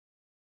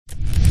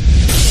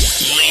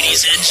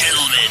and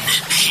gentlemen,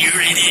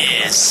 here it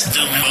is,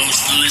 the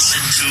most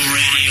listened to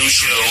radio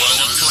show on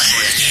the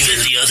planet.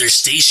 Even the other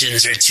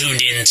stations are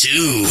tuned in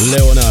too.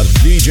 Leonardj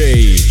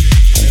DJ.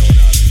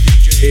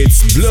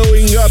 It's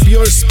blowing up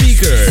your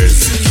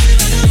speakers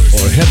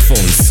or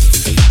headphones.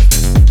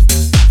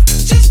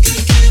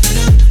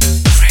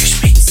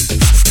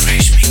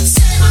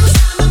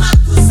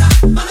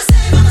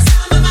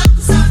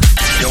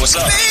 Yo, what's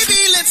up? Baby,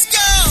 let's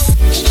go!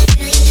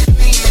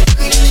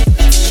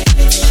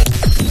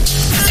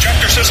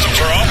 Chapter systems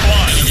are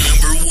offline.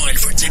 Number one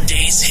for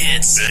today's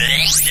hits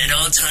and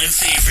all-time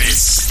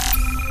favorites.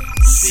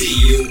 See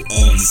you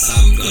on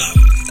SoundCloud.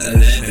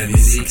 Let the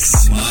music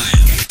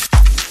smile.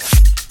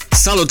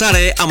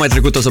 Salutare, am mai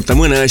trecut o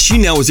săptămână și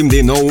ne auzim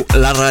din nou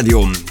la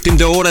radio. Timp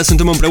de o oră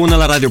suntem împreună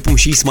la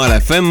Radio.și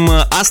Smile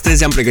FM.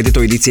 Astăzi am pregătit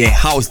o ediție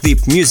House Deep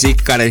Music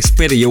care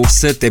sper eu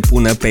să te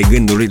pună pe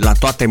gânduri la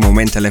toate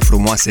momentele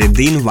frumoase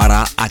din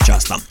vara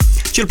aceasta.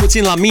 Cel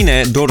puțin la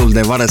mine dorul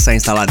de vară s-a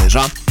instalat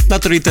deja,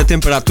 datorită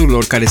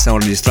temperaturilor care s-au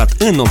înregistrat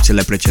în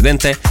nopțile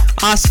precedente,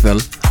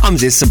 astfel am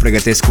zis să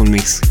pregătesc un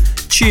mix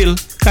chill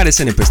care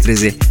să ne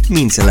păstreze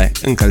mințele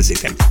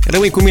încălzite.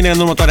 Rămâi cu mine în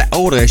următoarea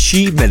oră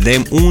și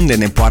vedem unde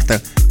ne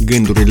poartă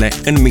gândurile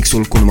în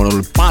mixul cu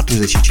numărul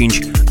 45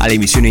 al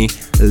emisiunii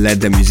Let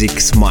the Music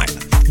Smile.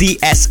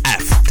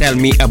 DSF, Tell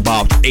Me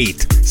About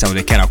 8, sau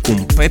de chiar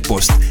acum pe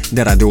post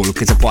de radioul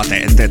cât se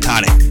poate de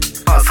tare.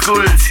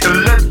 Asculți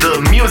Let the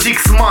Music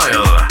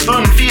Smile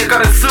în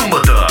fiecare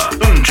sâmbătă,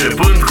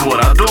 începând cu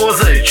ora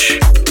 20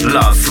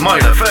 la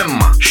Smile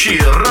FM și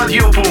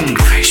Radio.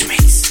 Fresh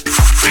Mix.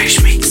 Fresh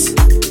Mix.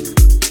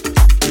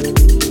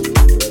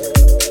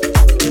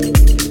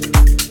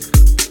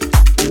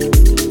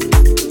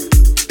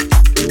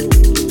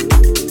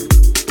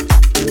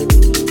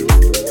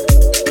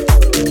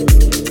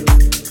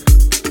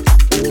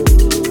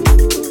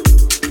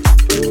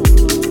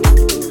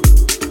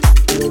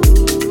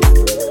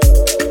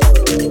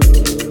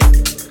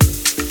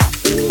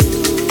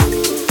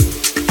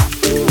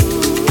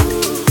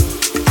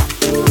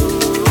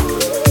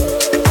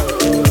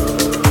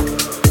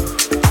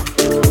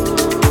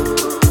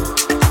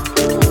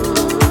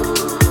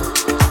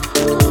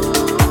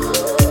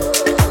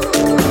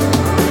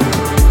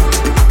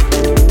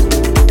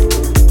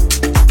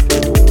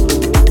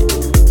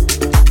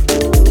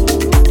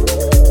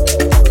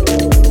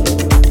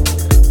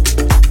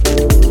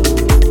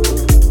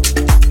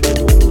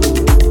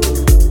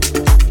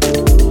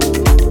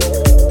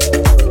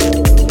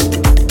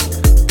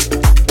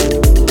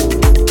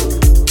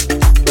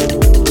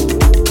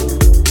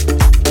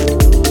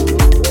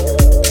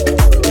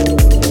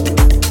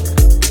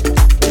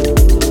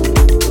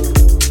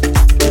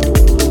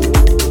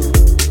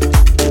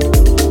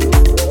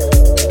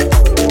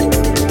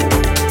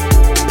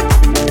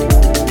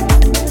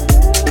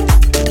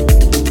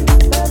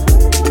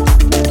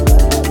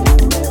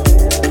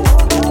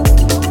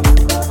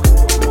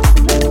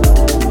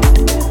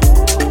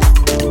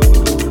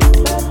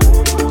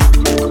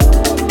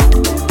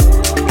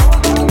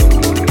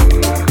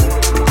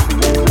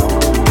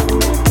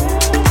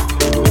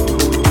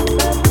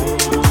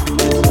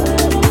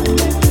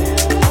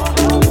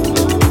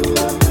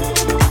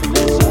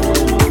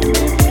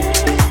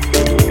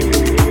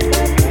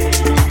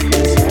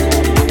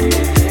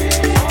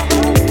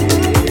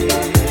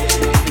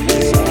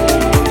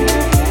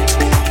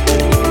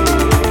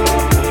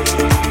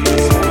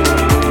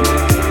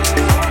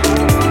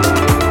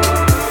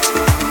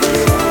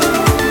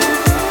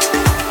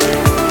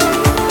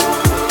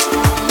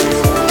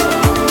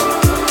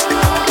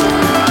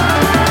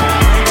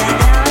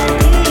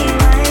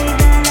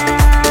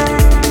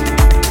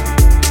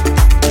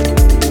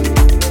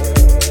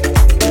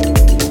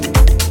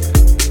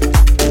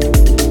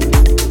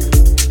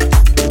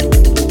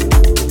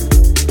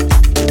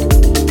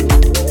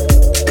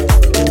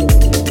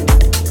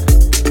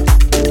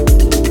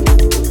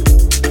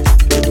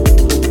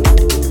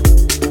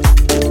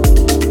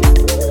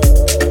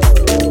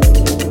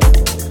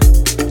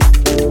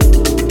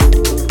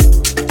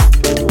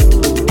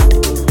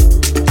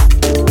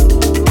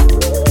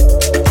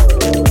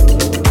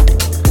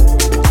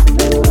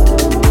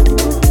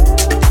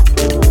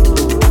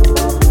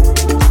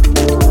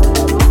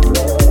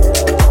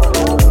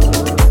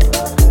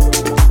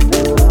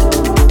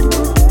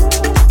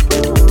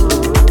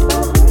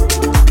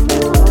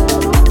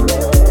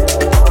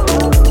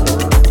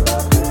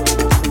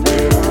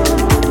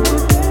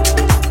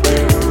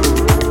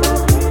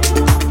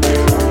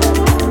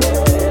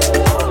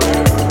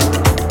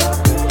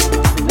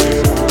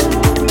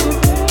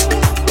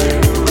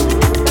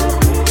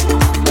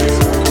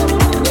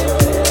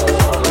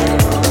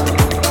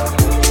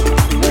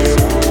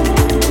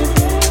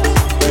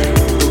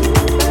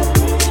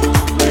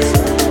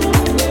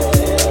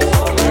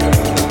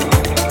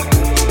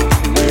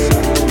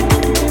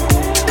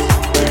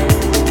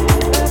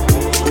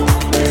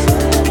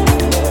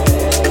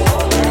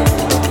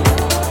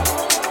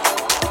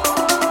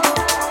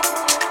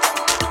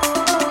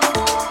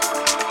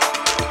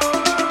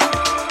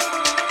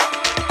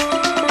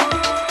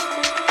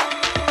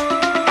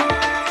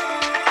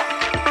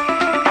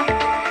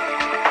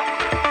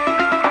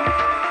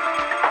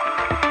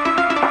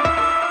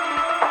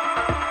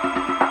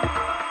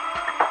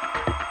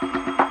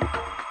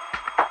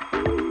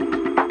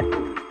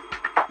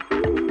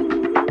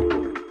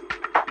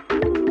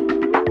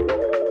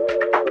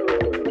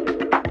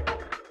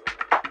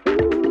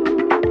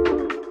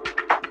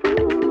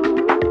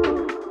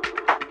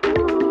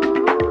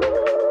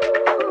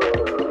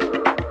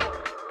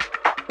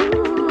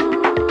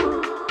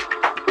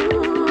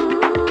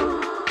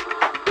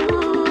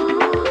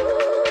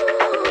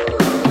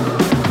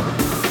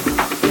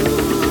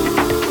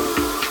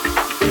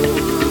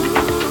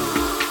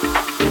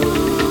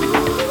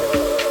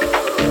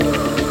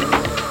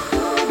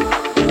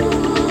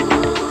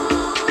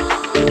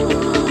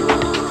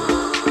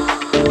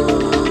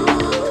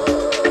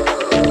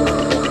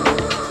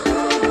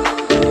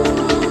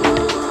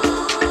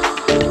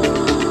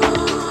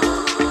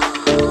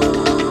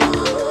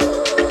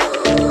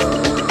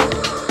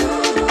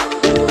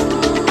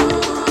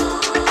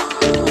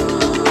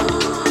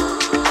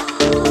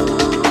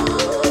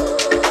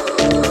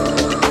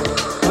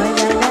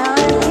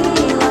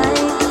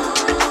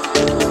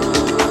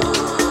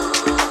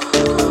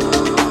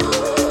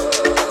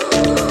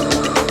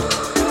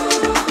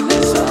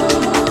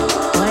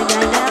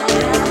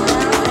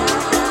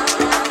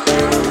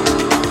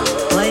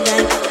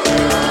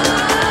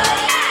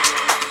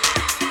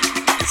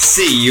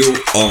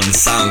 on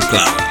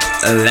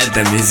SoundCloud. Let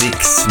the music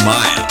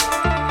smile.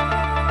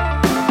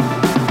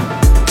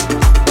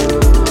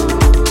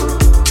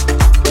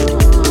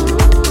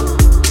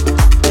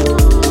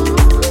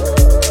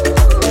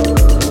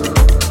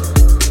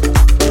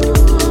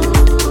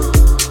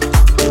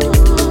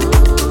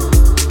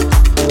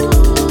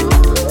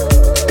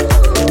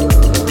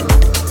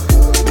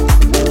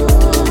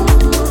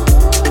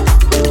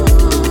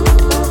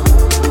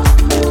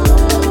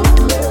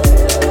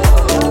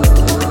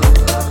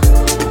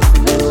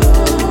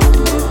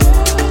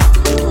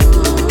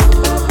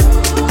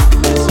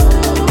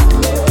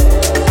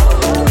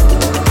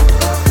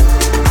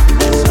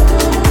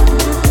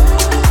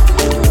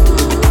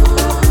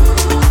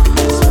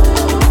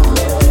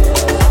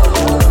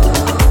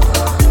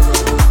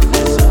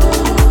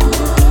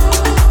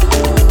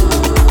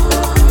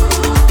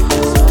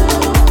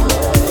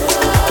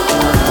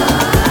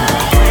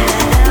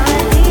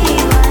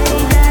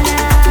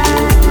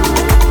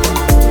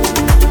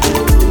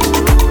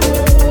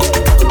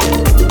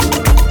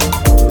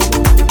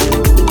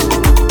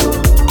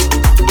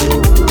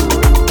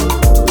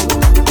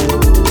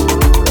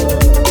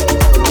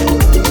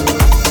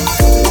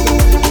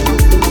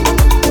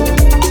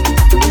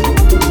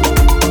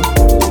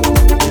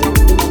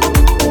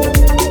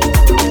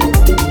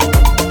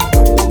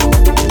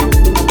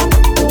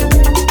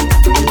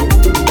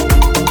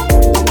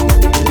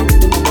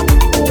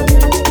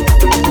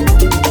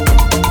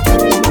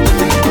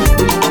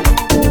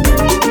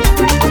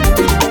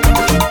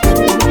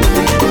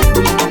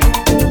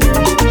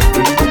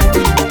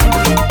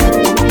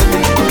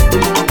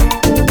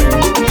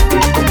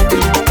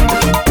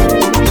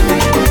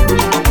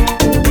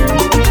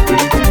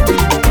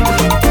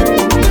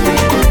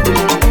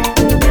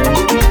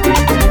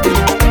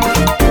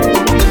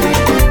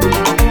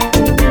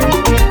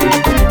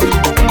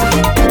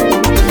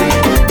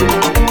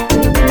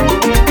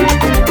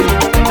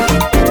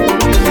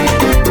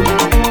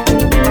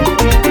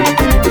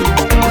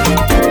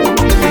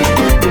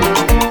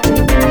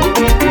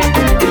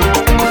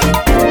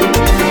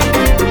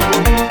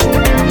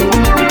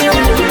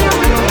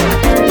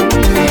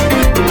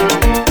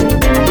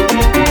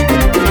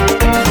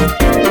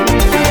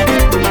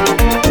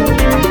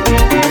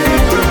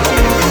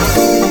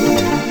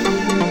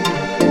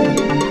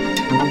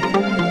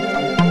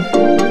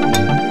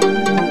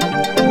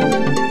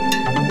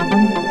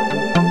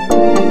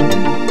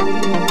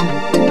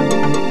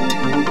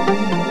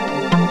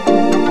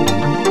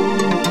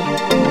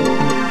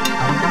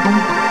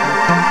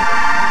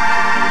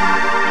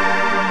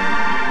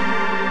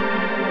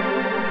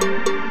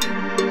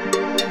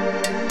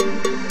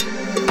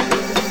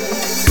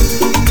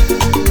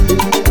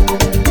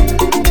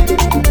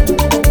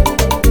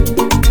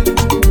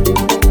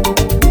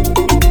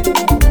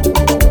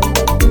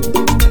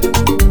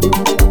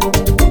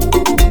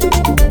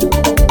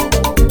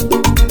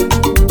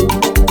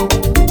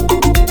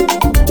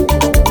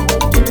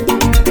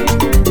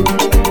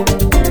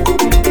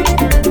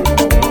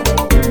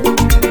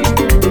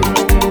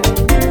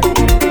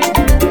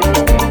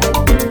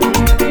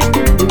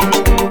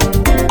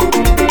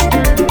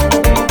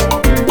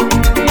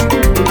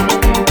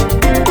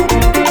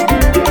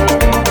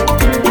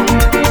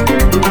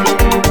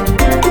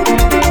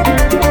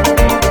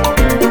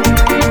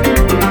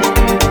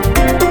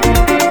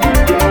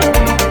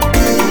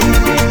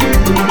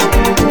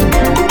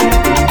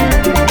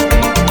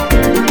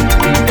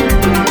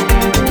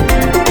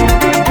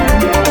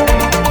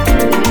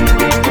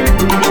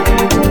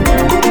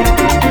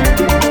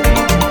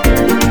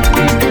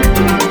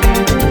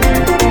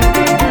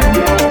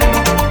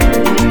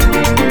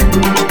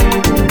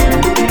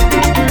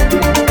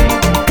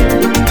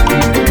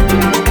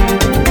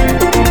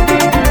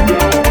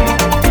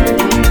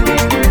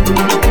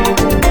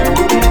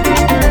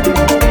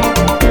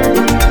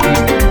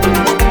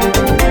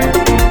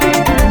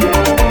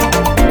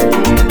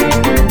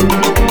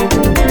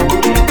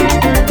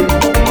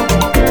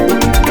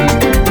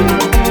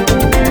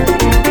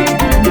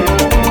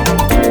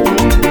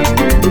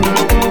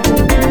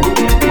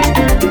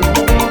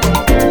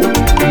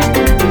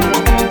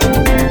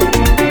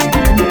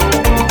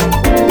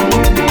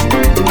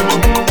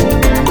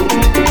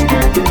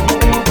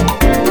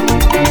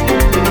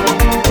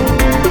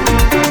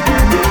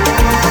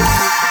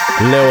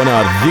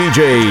 Leonardj.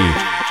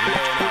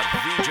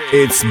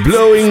 It's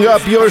blowing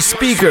up your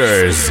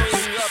speakers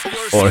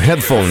or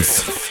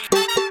headphones.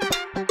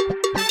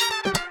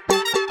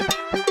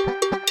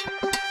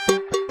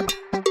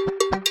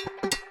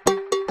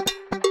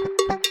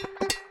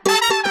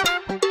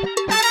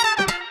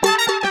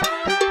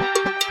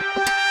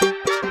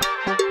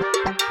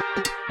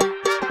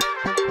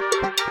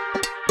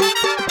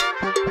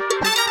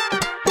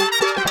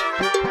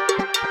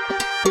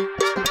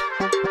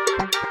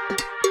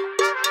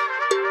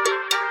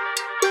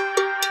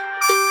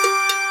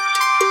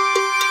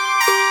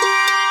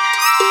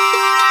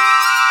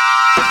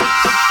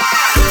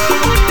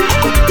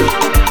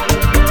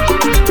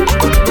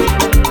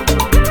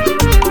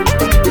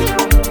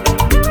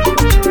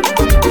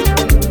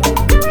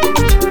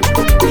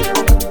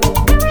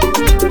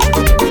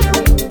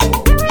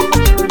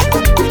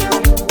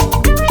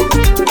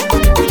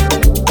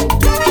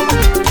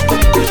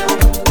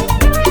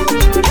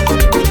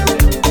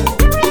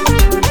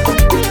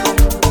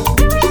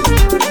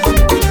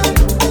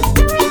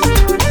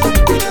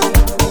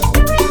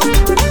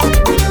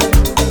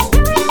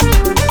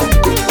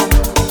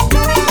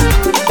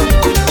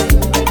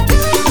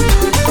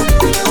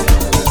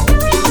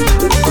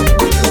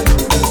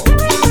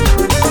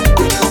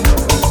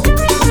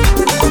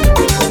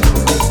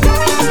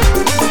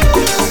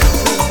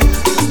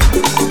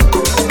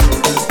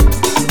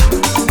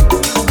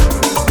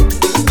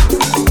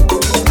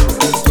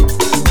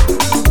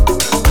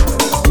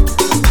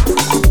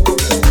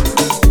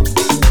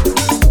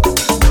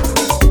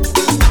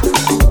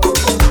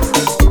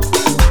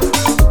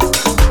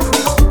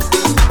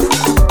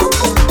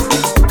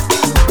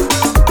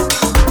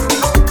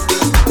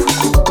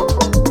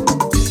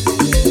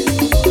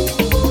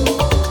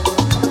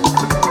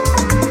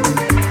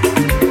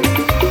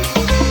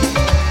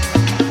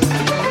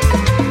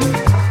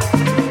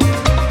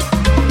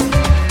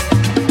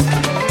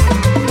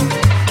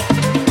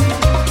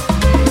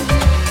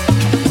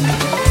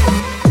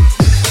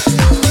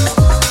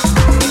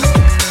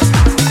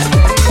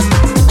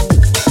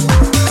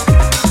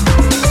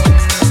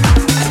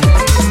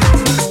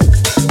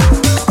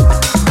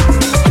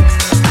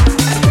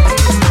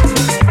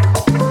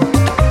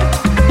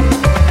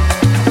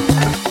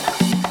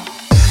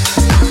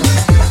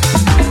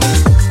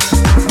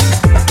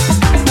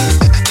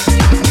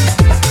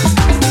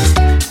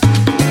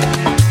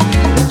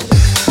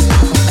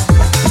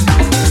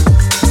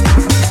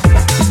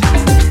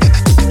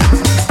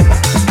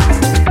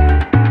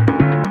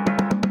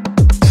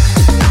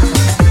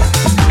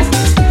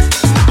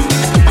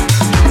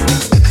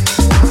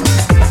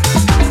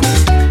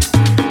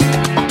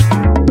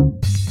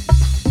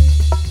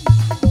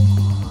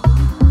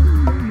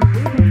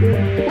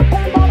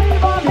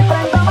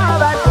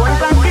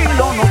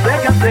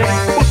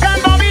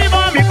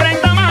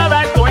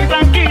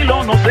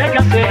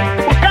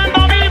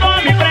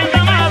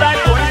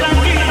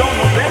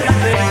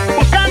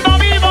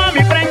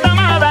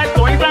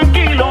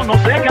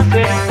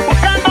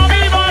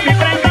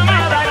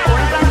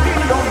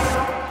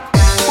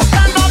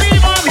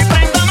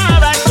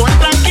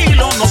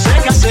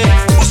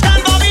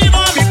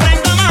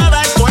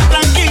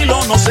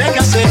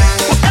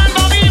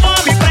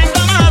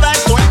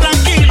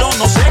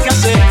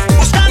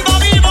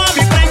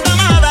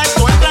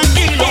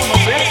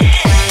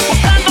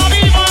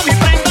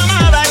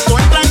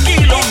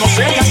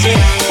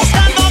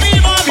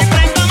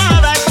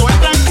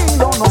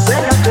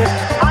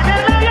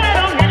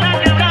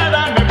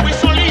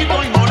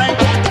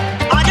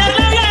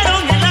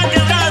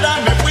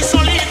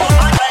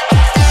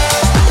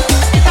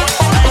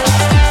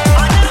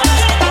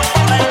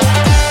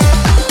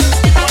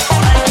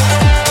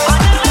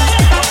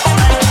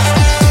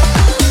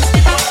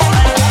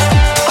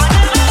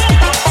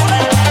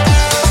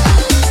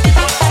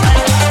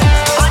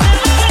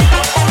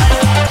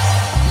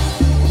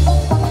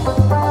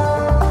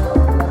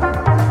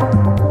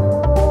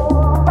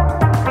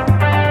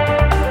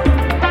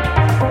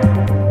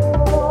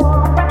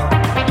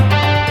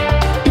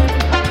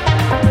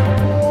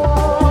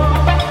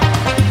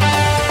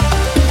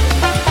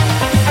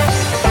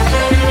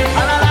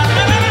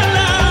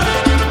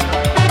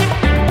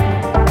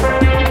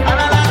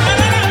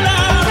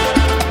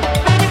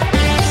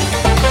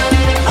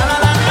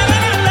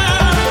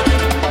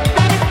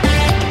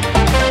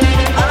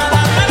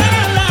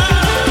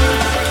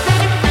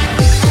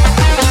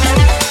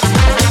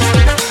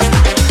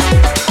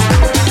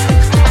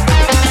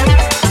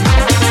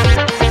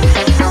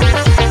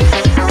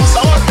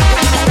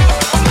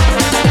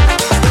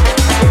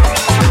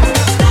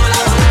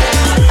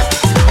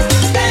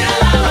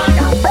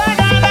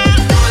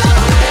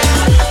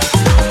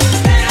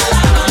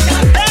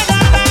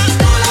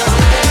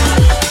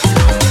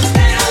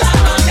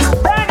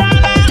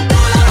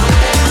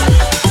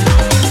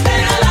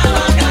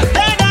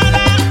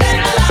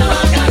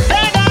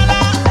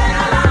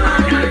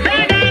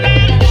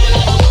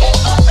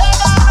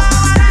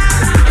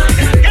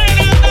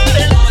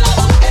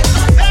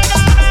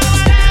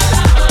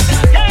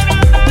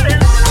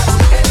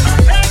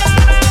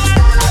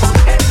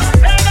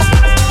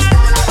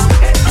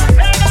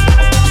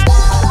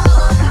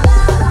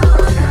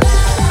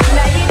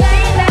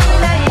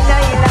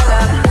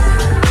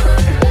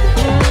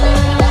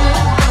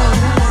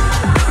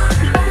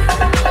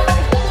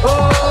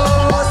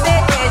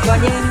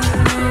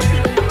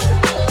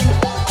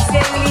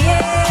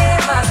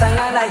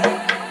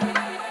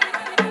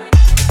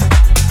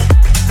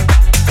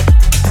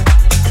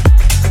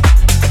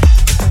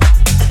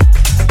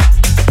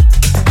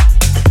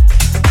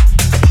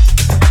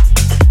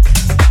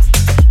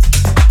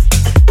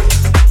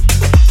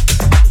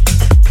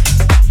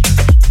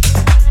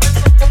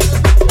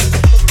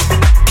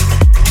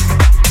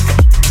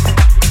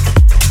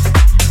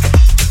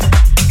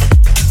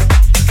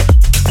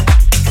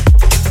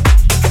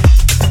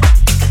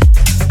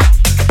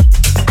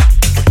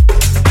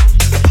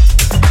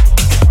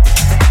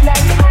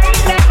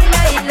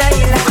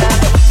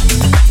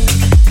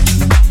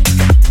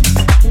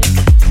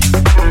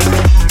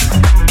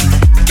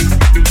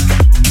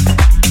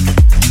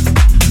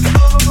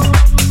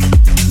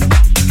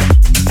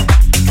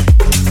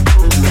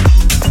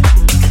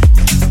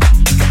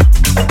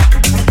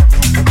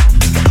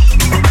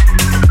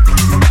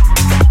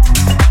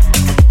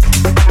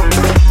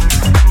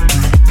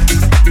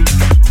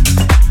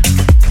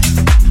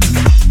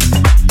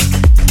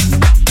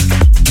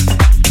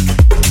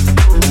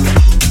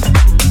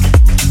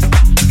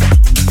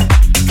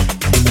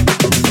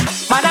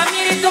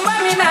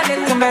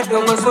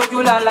 dogo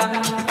sojulala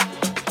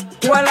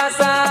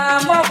walasa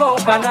mogo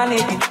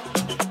kanani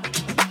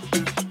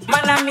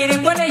mana miri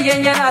kone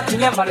yenyana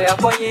tunya malo ya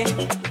konye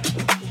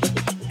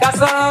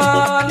kaso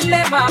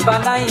le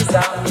mabana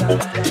isa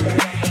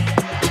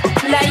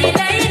la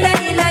ila ila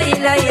ila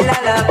ila ila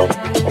la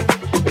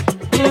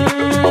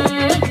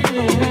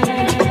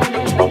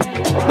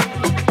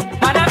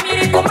mana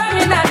miri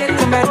kumami na le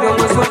tume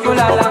dogo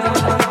sojulala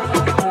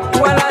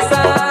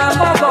walasa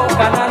mogo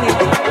kanani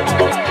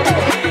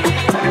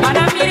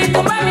mana miri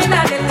kumami na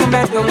le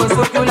tume dogo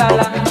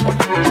sojulala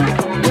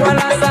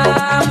walasa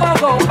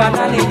mogo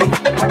kanani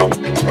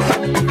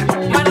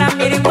mana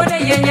miri kone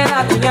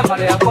yenyana tunya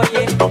malo ya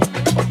konye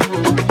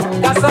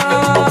kaso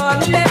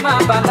le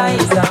mabana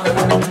isa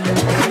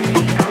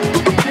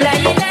la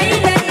ila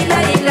ila ila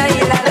ila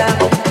ila la.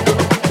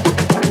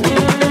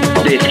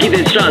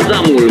 Deschideți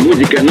Shazam-ul,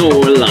 muzică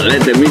nouă la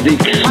Let the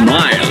Music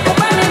Smile.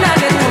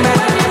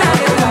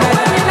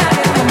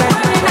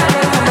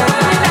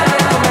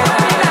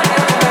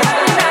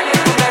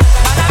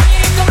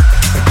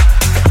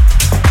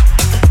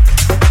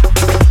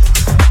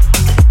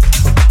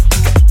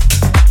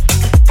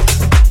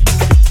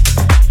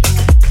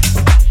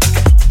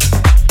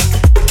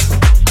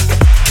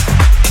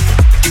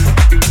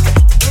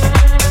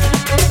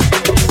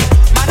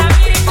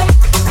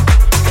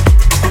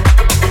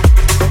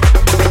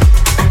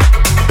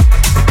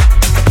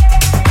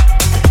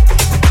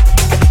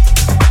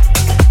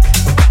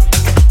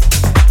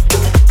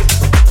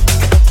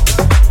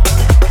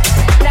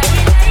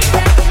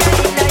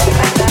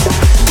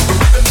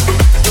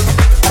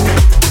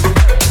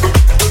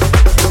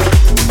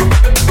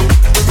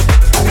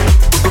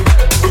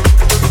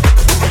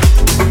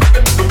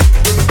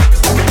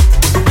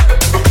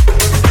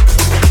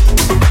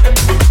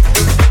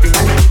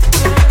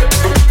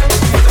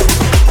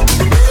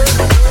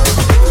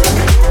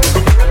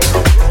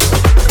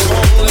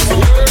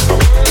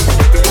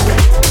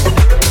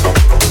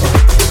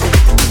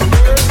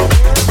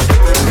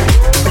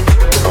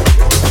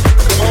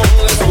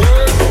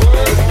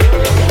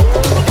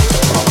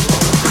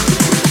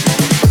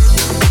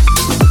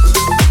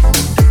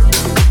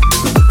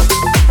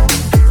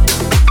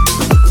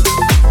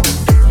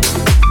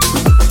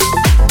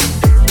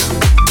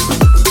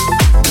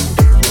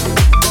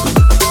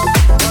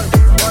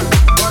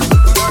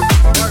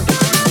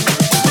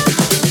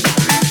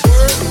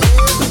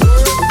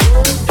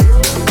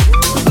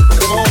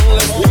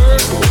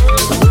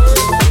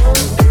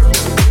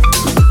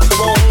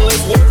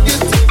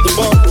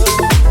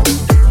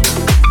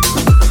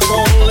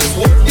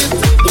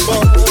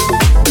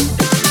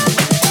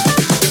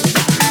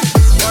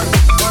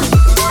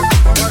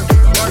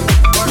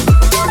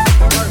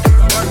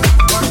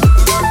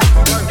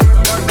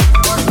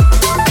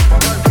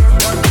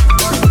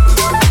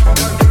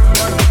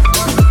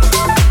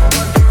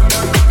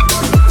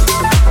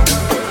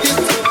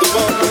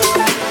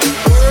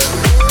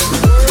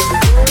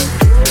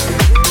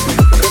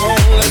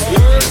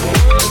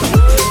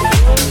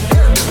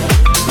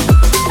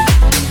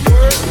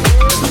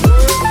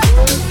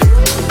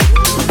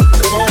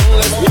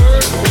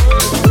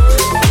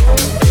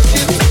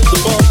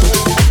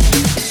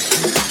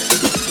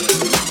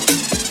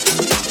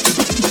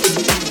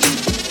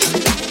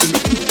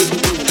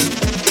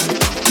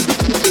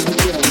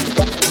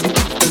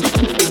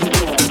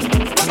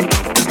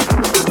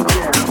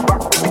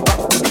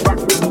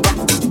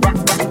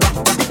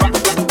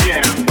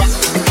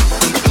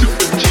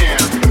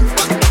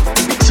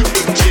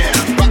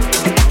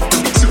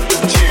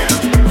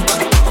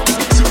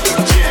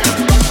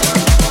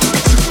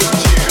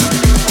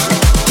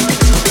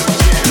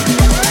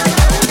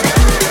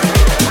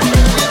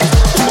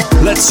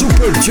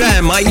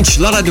 Aici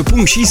la Radio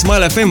și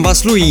Smile FM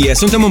Vaslui.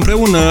 Suntem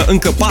împreună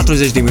încă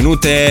 40 de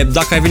minute.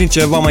 Dacă ai venit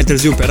ceva mai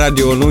târziu pe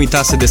radio, nu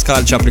uita să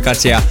descarci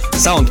aplicația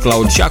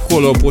SoundCloud și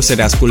acolo poți să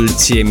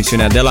reasculti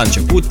emisiunea de la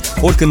început,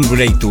 oricând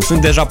vrei tu.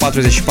 Sunt deja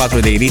 44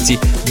 de ediții,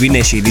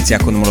 vine și ediția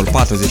cu numărul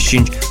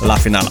 45 la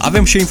final.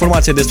 Avem și o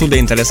informație destul de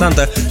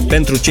interesantă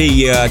pentru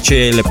cei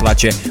ce le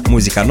place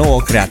muzica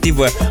nouă,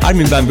 creativă.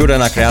 Armin van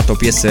Buuren a creat o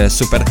piesă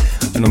super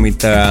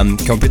numită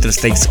Computer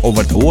Takes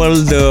Over the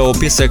World, o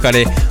piesă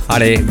care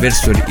are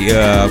versuri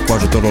cu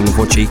ajutorul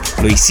vocii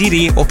lui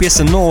Siri, o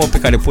piesă nouă pe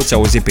care poți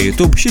auzi pe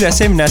YouTube și de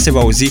asemenea se va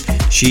auzi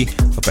și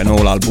pe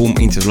noul album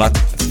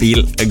intitulat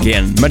Feel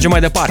Again. Mergem mai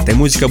departe,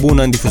 muzică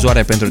bună în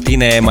difuzoare pentru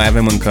tine, mai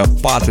avem încă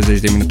 40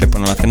 de minute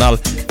până la final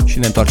și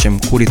ne întoarcem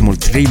cu ritmul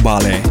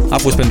tribale. A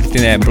pus pentru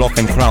tine Block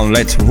and Crown,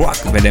 Let's Rock,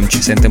 vedem ce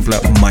se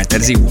întâmplă mai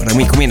târziu.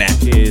 Rămâi cu mine!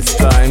 It's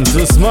time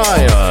to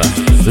smile,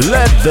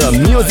 let the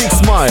music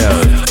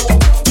smile.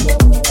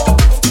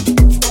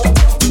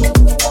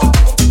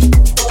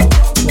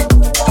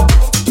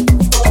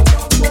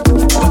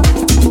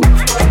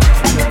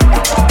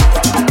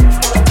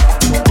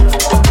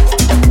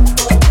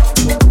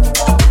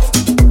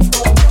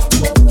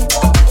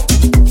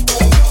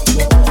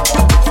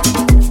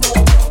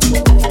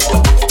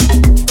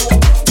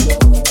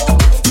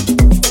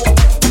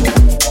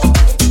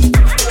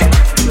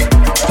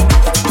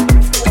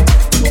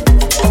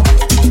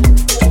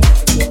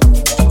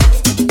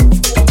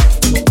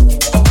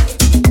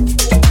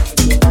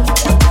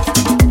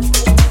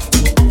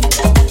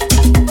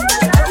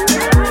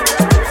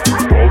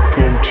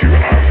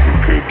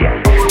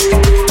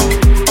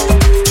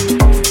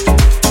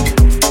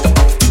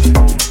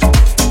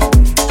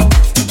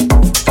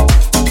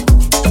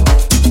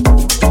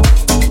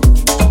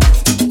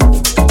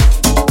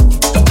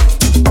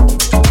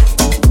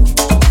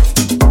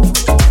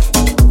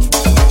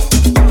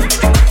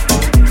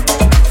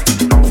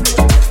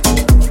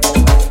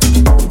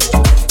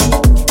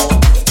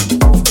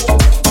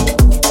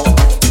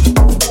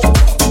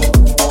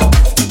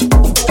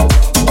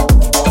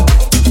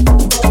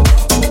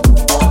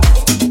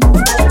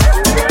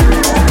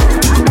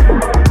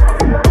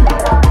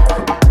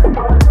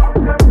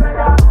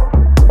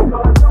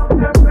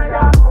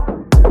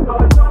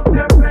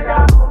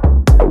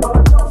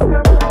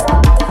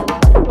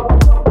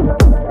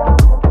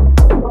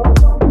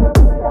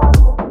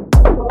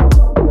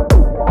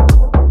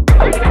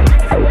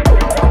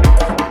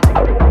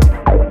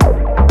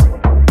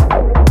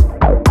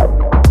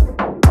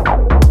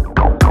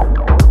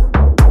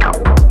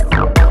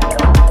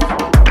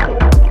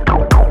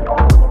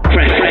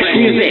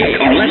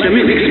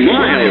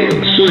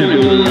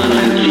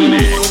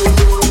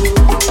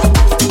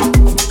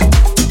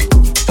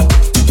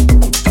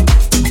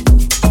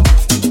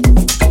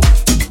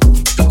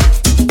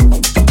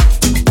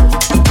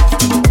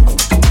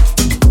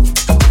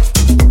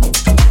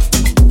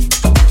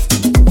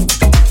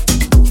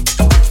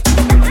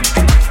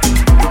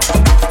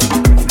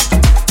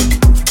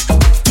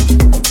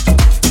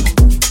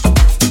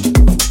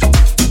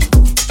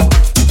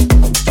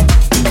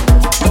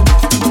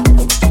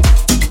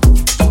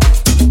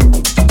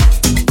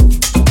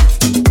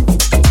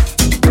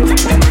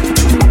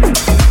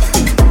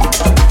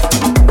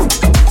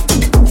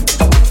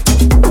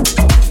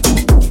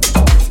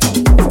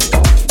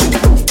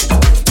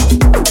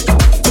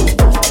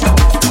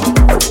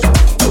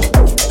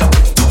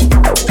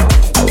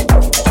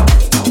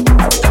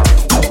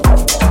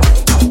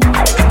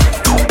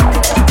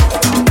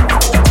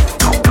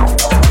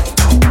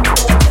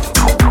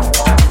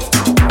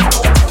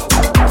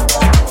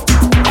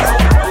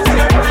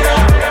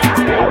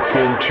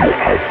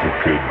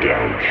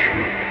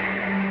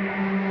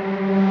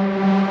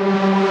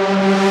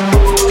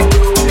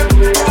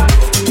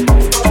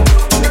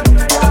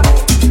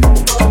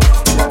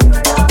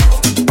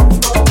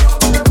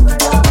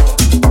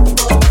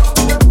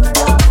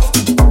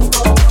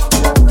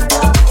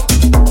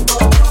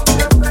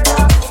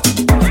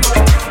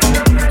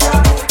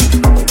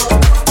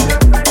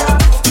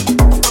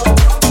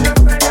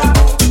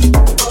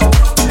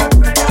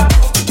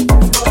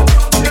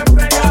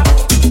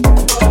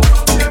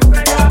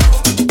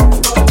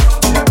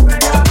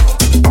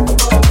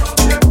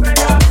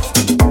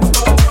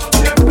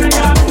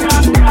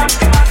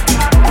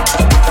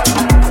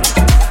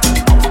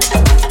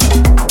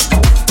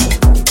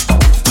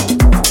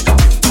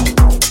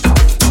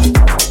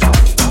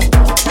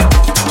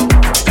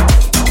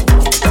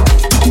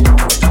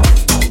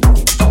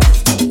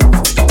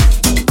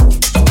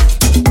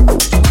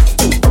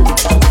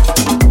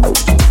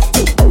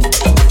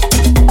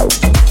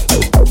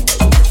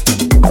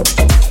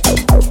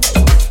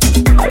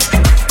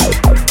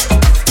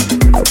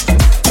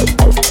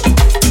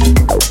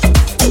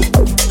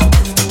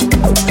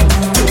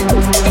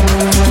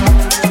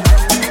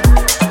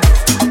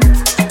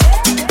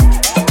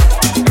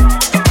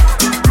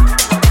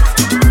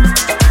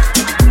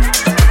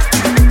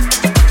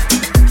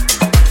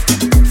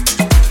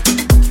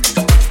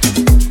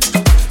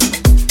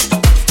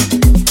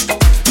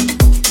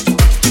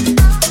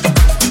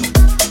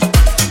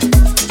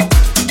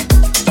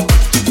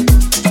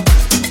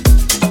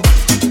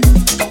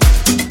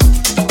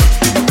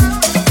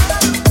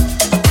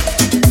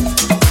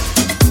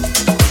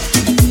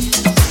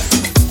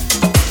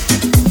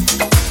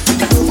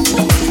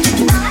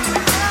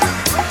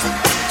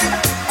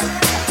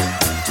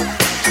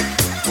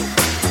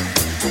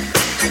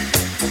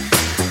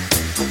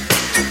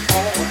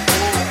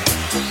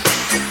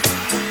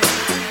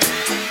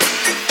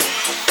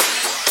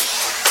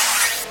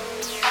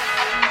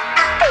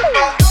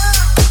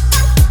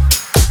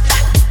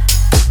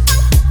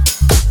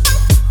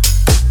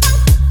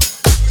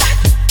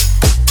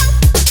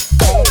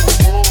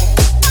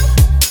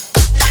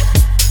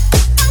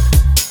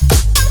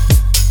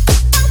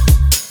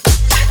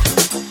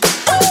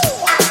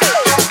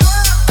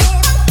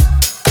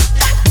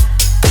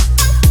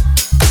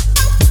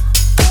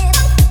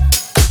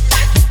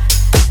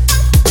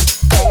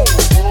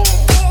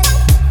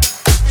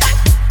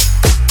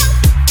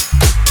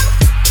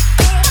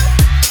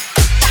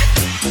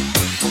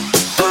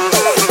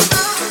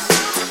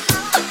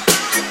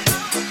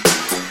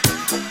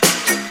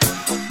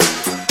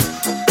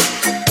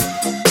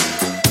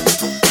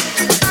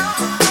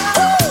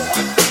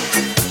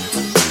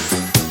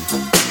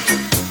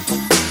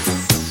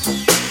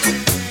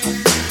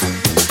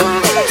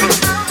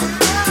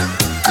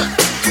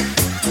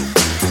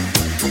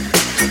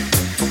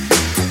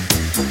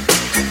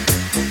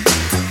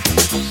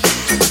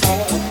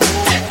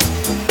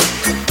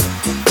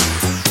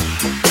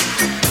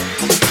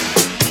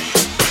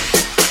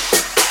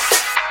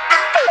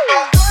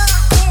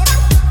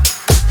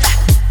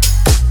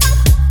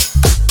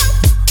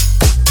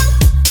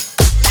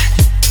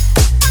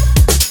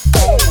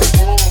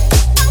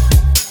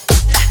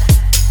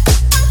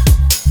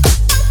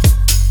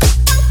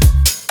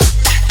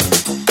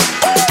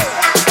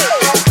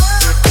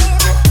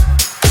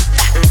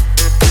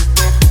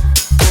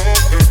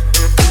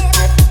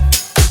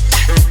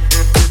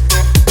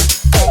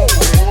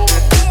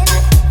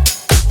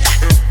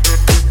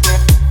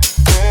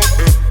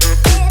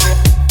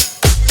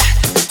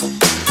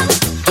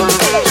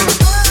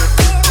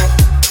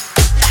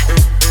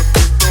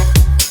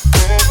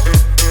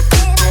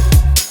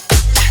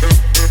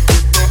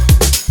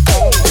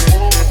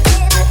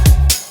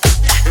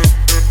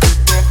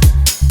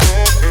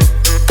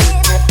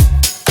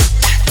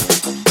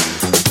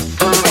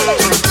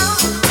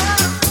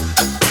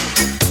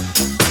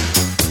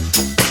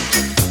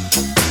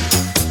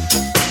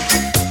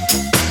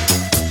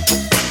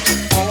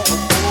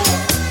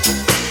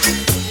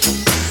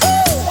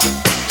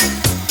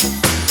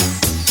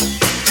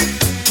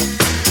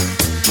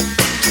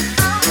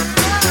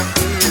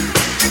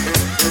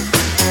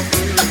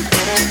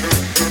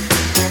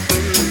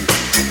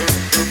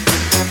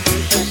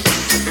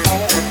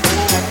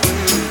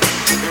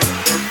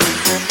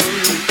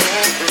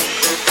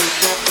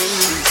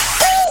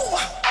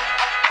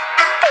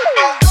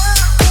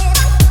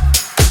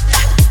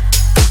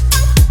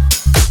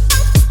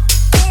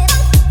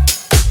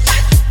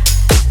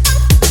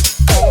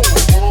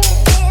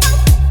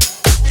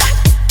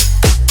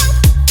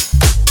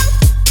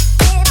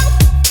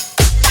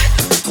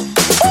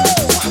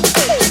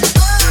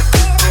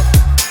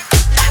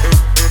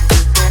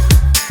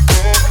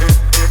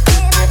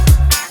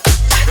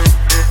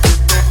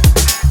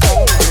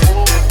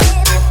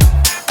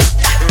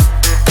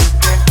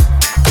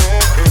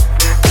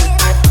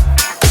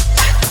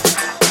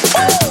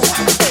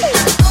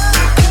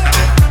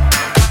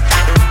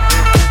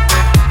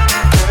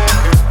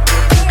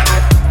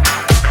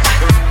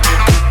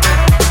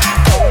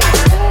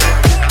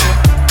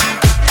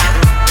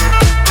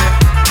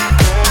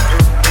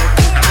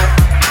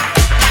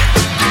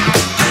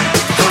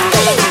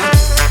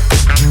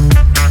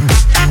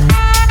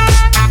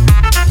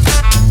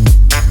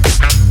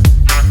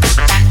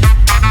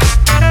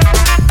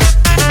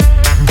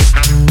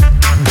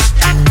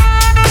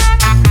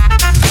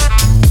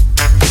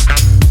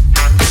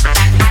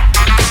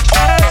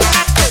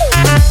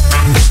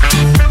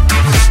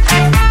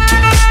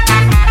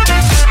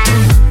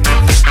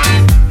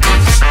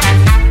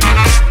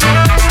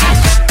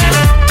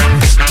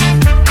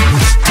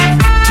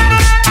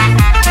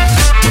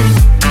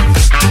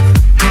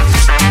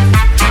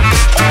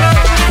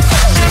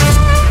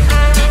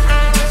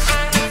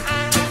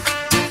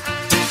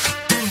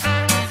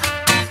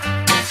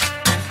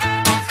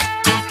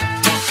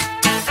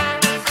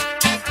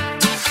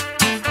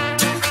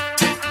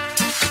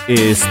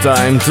 It's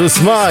time to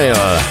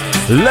smile.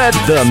 Let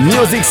the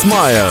music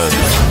smile.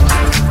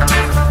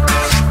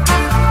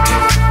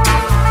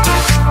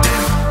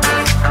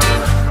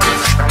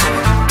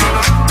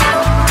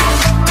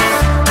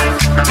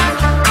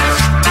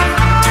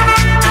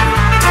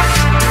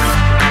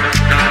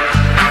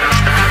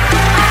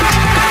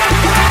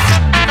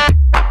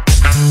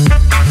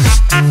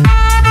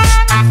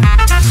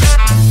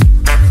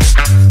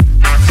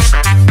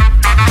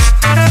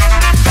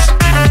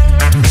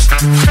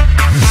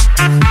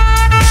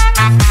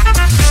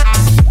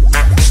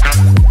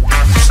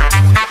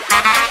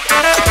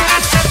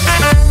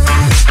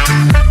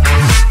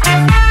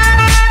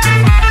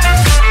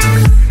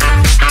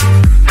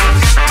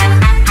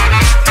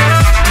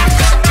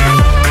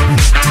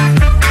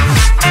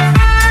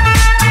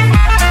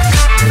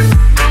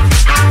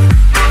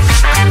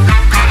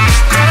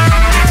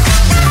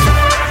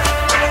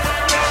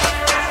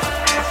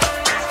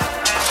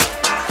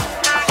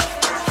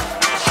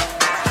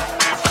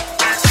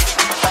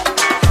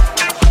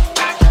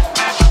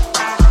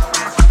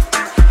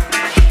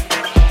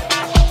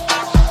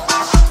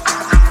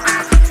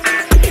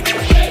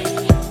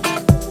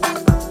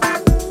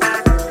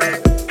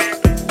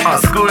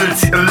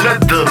 Asculți Let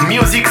the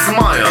Music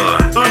Smile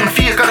în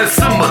fiecare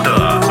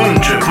sâmbătă,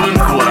 începând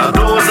cu ora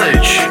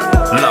 20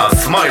 la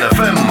Smile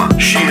FM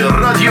și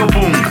Radio.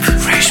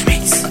 Fresh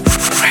Mix.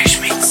 Fresh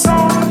Mix.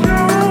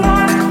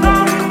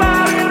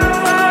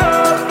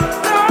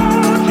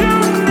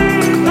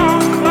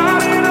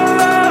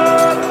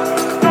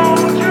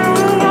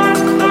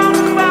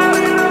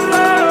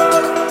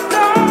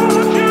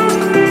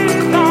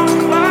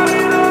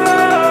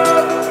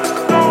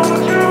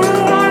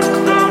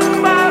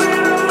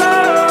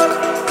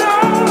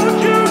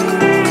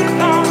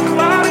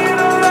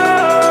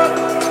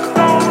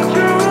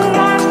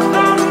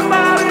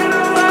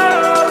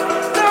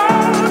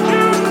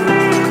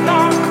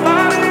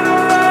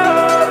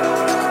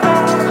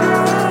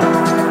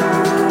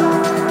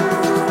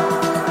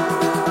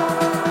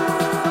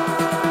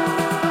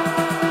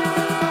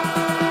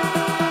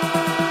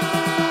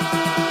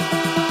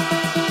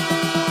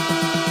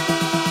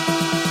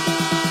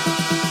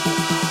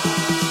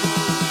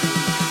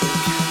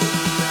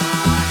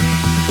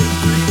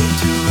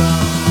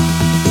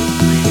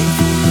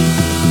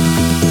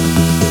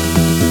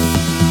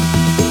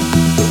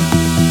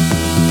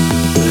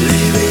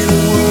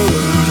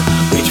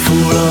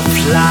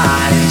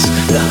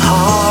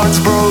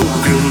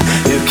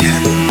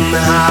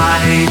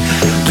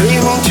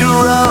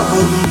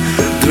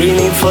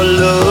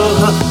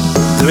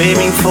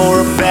 Dreaming for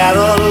a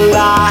better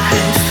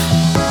life,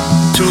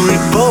 to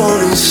reborn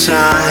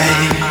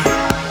inside.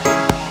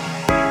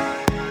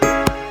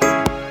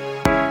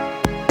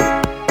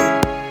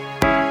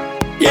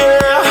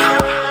 Yeah,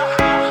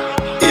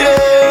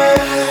 yeah,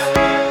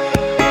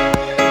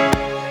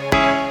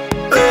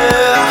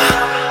 yeah.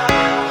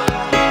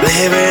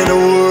 Live in a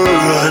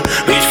world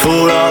which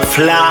full of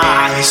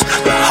lies.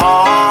 The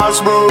heart's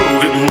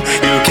broken,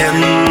 you can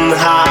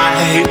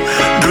hide.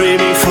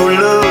 Dreaming for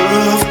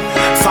love,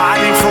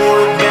 fighting for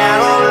a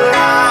better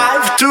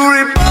life, to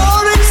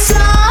reborn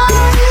inside.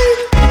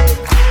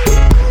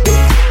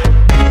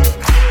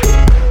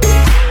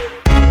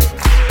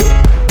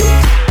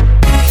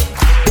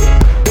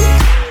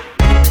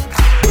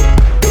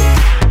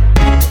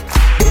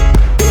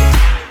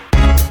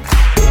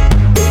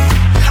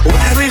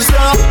 Where is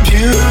the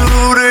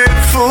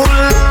beautiful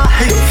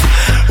life?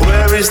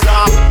 Where is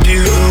the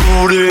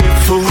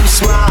beautiful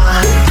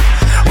smile?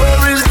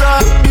 Where is the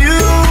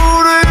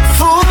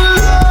beautiful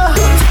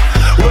love?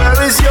 Where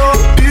is your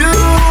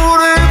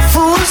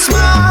beautiful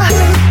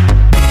smile?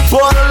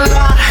 What a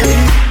life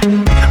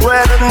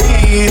when I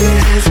need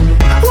it.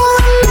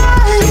 What a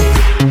life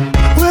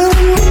when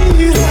I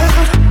need it.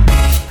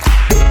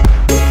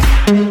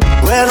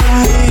 When I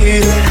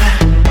need it.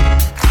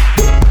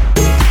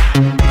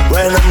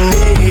 When I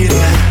need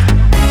it.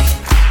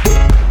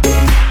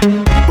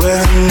 When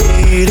I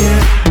need it.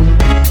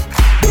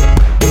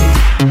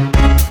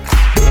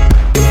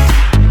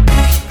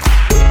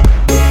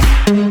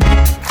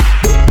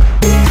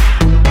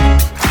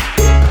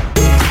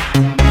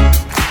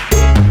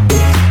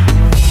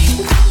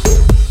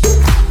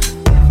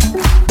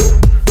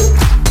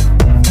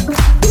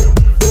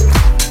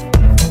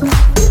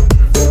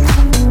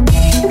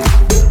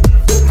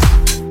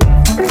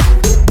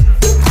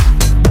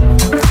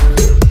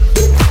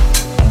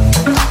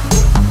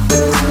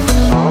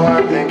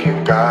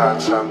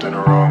 Something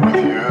wrong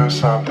with you,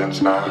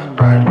 something's not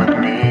right with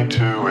me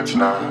too, it's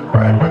not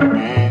right with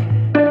me.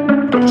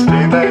 But the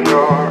state that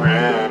you're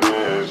in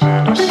is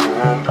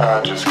innocent,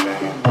 I just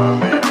can't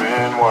believe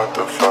in what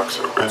the fuck's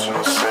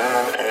original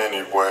sin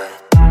anyway.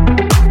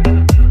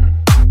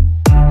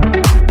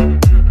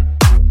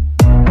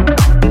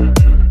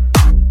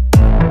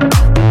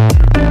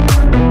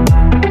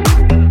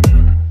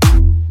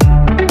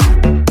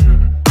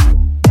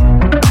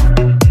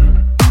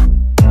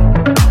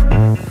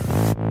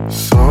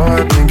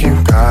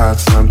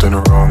 Something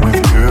wrong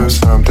with you,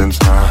 something's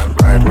not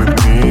right with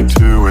me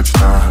too, it's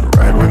not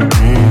right with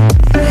me.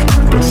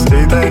 But the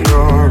state that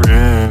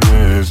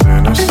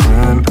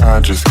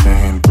just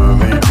can't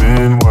believe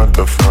in what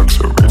the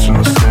fuck's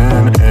original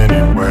sin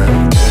anyway.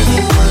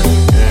 Anyway,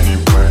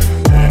 anyway,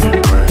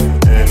 anyway,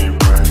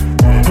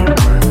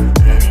 anyway,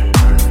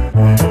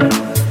 anyway.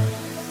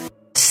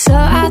 So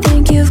I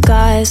think you've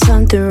got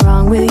something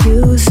wrong with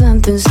you.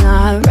 Something's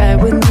not right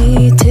with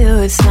me till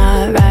it's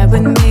not right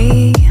with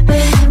me.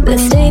 The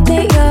state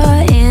that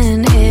you're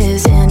in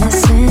is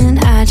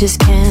innocent. I just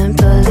can't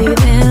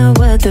believe in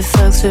what the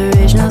fuck's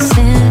original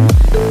sin.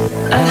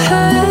 A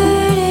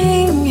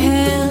hurting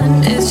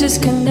hand is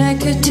just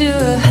connected to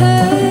a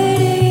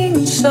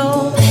hurting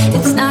soul.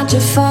 It's not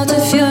your fault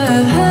if you're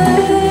a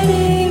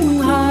hurting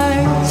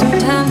heart.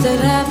 Sometimes it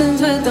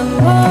happens with the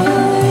more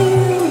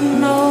you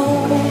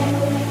know.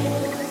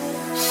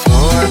 So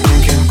I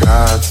think you've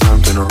got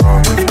something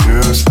wrong with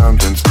you.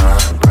 Something's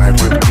not right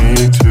with me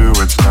too.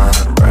 It's not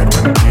right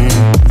with me.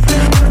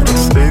 The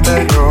state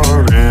that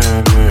you're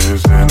in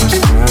is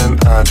innocent.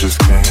 I just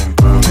can't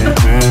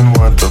believe in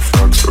what the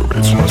fuck's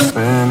original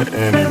sin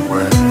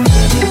anyway.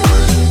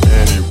 Anyway,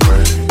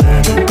 anyway,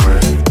 anyway,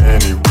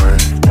 anyway,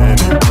 anyway,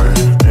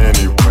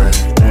 anyway, anyway,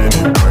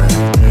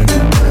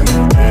 anyway,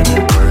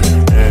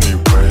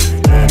 anyway,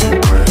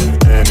 anyway,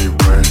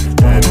 anyway,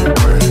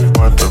 anyway,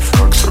 what the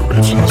fuck's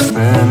original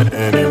sin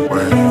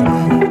anyway.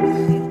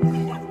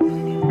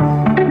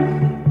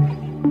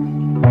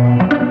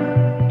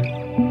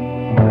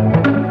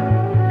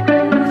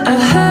 A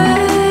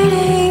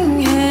hurting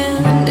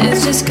hand is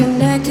just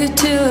connected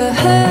to a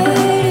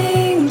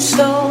hurting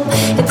soul.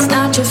 It's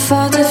not your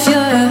fault if you're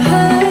a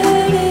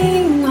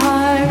hurting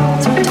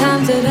heart.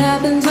 Sometimes it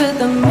happens with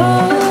the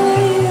more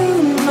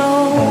you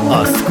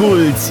know.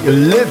 Asculți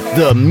Let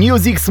the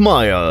Music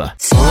Smile.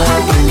 So I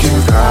think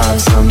you've got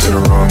something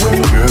wrong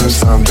with you.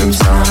 Something's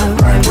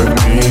not right with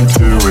me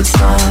too. It's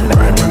not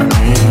right with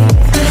me.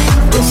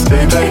 The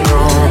state that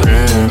you're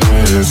in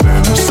is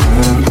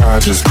innocent. I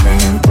just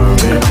can't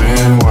believe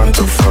in what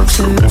the fuck's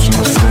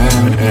original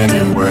sin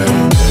anyway.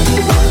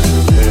 Anyway,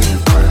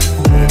 anyway,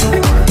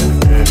 anyway,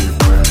 anyway,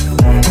 anyway.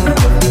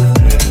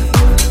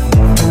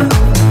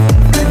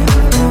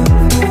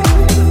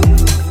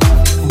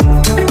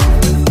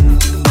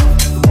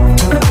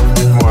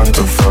 What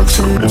the fuck's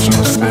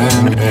original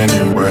sin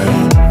anyway?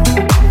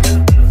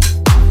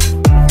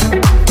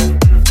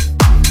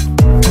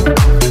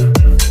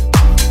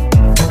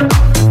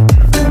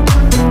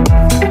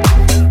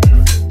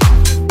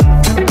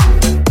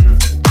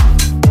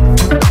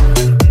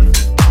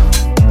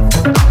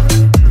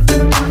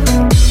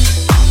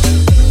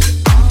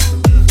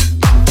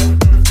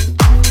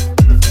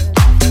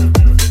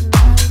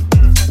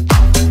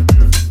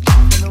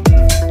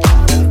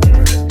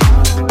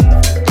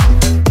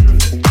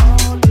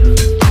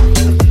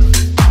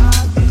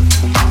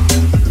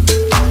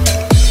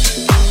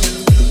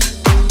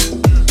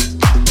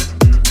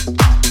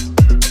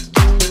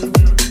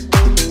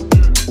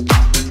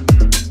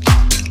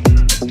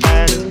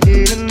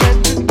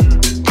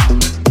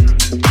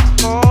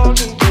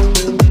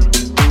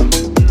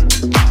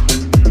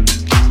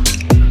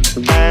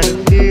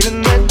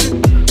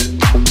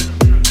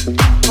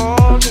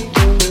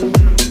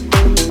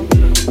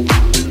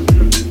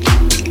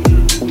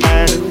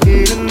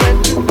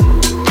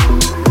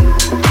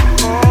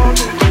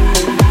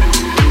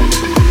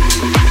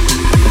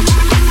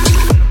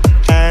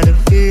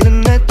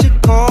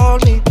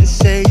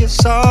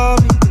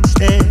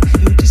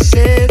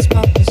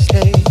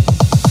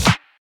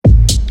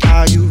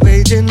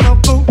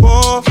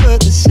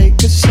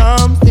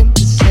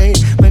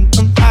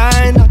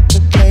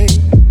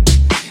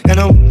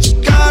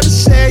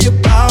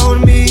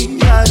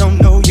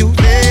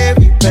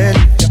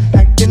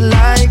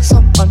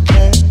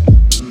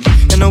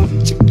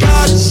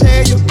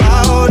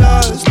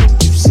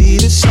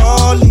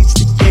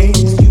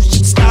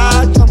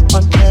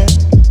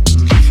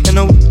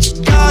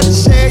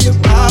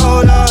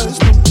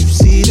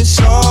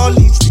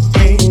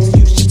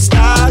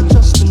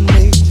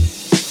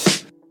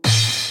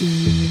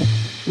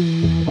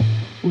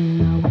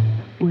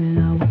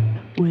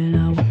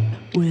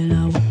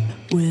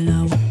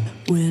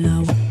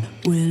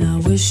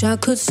 I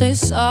could say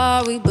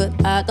sorry, but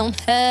I don't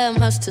have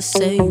much to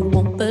say. You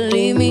won't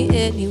believe me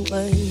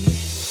anyway.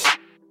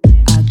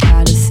 I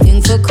got a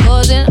thing for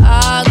causing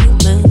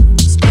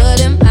arguments, but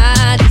in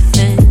my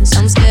defense,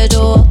 I'm scared to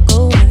walk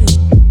away.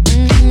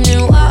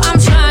 And what I'm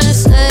trying to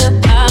say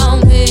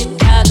about me,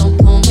 I don't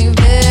know me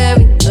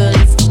very well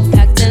if I'm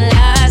acting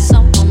like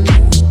someone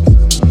else.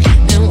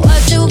 And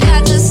what you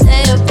got to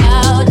say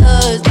about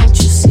us, don't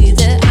you see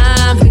that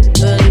I'm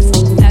real if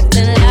I'm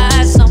acting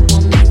like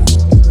someone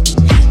else?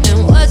 And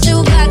what you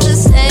got to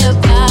say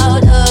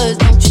about us,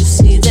 don't you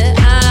see that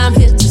I'm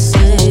here to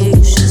say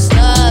you should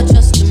start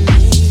trusting me?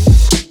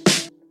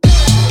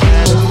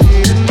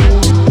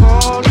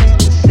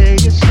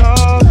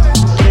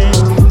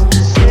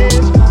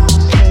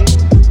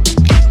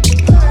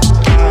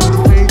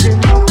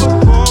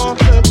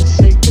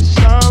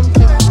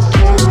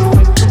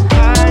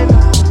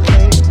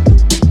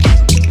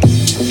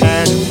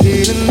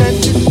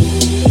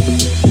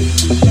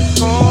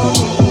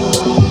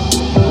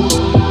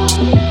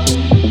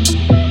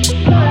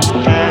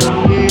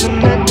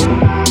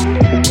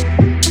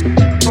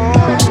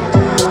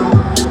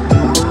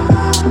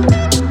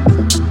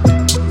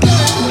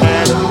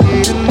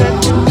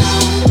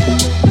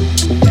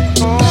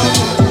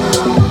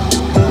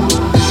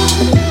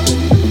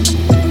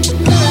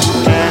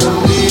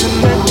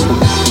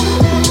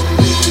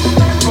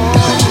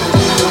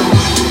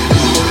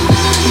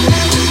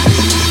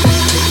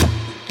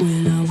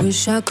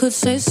 Wish I could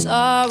say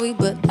sorry,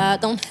 but I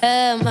don't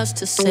have much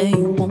to say.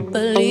 You won't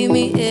believe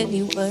me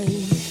anyway.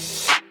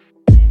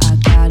 I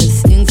got a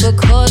thing for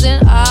causing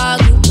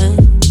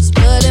arguments,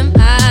 but in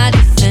my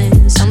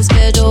defense, I'm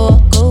scared to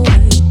walk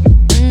away.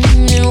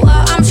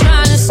 What I'm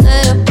trying to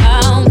say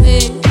about me,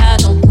 I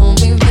don't know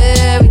me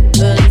very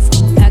well. If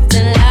I'm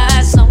acting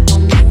like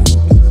someone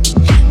else,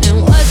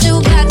 and what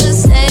you got to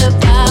say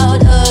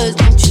about us?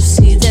 Don't you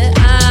see that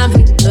I'm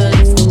here? But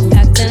if I'm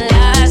acting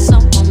like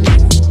someone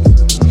else,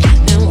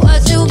 and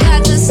what you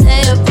got to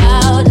say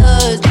about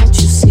us? Don't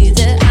you see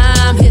that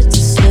I'm here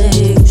to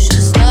say you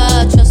should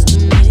start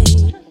trusting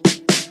me?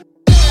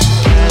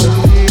 I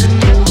don't even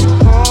know you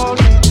call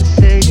me to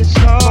say you're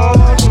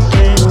sorry.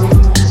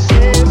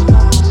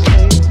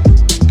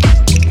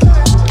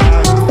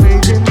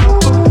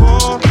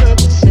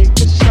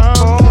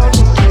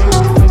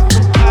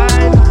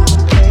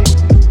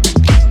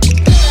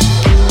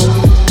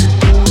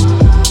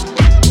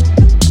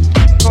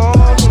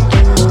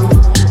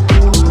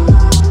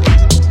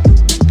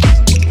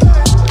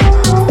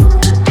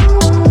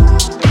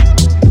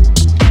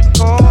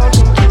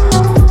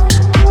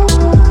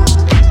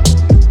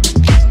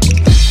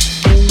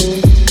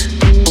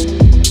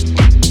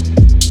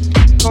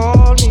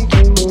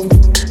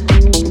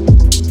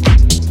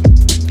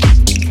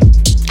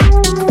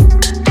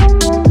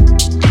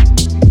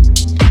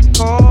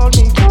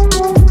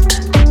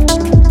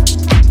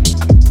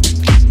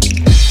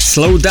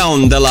 Slow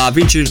Down de la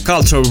Vinci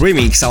Cultural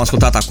Remix am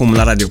ascultat acum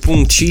la Radio.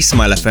 Și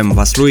Smile FM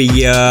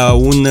vaslui,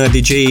 un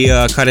DJ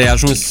care a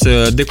ajuns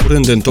de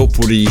curând în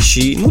topuri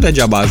și nu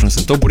degeaba a ajuns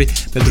în topuri,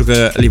 pentru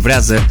că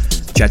livrează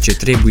ceea ce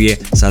trebuie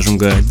să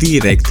ajungă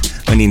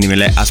direct în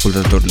inimile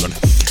ascultătorilor.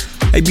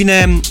 Ei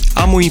bine,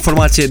 am o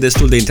informație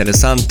destul de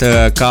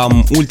interesantă,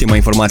 cam ultima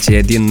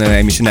informație din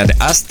emisiunea de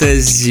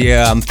astăzi.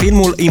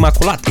 Filmul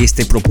Imaculat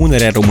este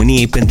propunerea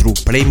României pentru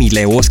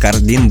premiile Oscar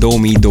din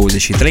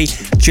 2023.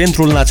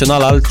 Centrul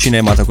Național al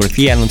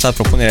Cinematografiei a anunțat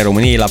propunerea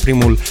României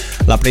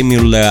la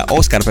premiul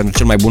Oscar pentru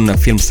cel mai bun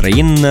film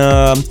străin.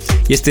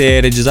 Este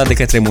regizat de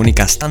către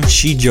Monica Stan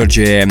și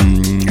George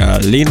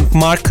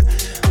Lindmark,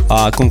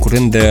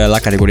 concurând la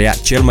categoria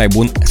cel mai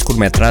bun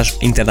scurtmetraj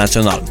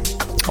internațional.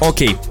 Ok,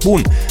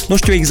 bun. Nu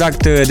știu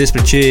exact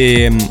despre ce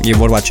e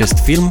vorba acest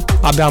film.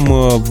 Abia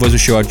am văzut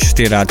și eu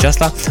știrea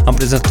aceasta. Am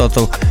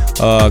prezentat-o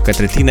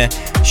către tine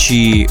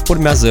și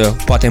urmează,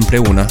 poate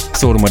împreună,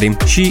 să urmărim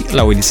și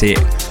la o ediție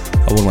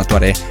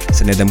următoare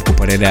să ne dăm cu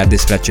părerea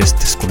despre acest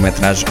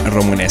scurtmetraj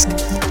românesc.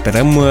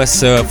 Sperăm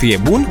să fie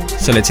bun,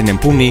 să le ținem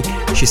pumnii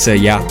și să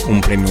ia un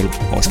premiul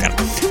Oscar.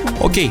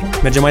 Ok,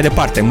 mergem mai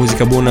departe.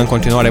 Muzică bună în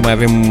continuare, mai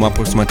avem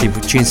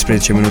aproximativ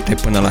 15 minute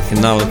până la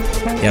final.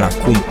 Iar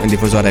acum, în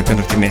difuzoare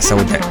pentru tine, se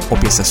aude o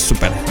piesă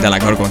super de la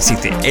Gorgon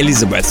City,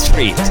 Elizabeth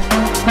Street.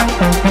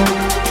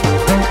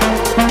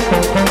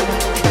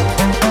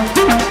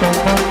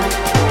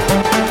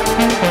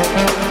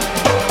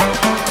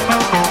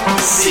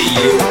 See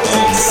you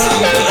on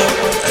SoundCloud.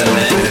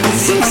 Let the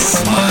music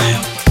smile.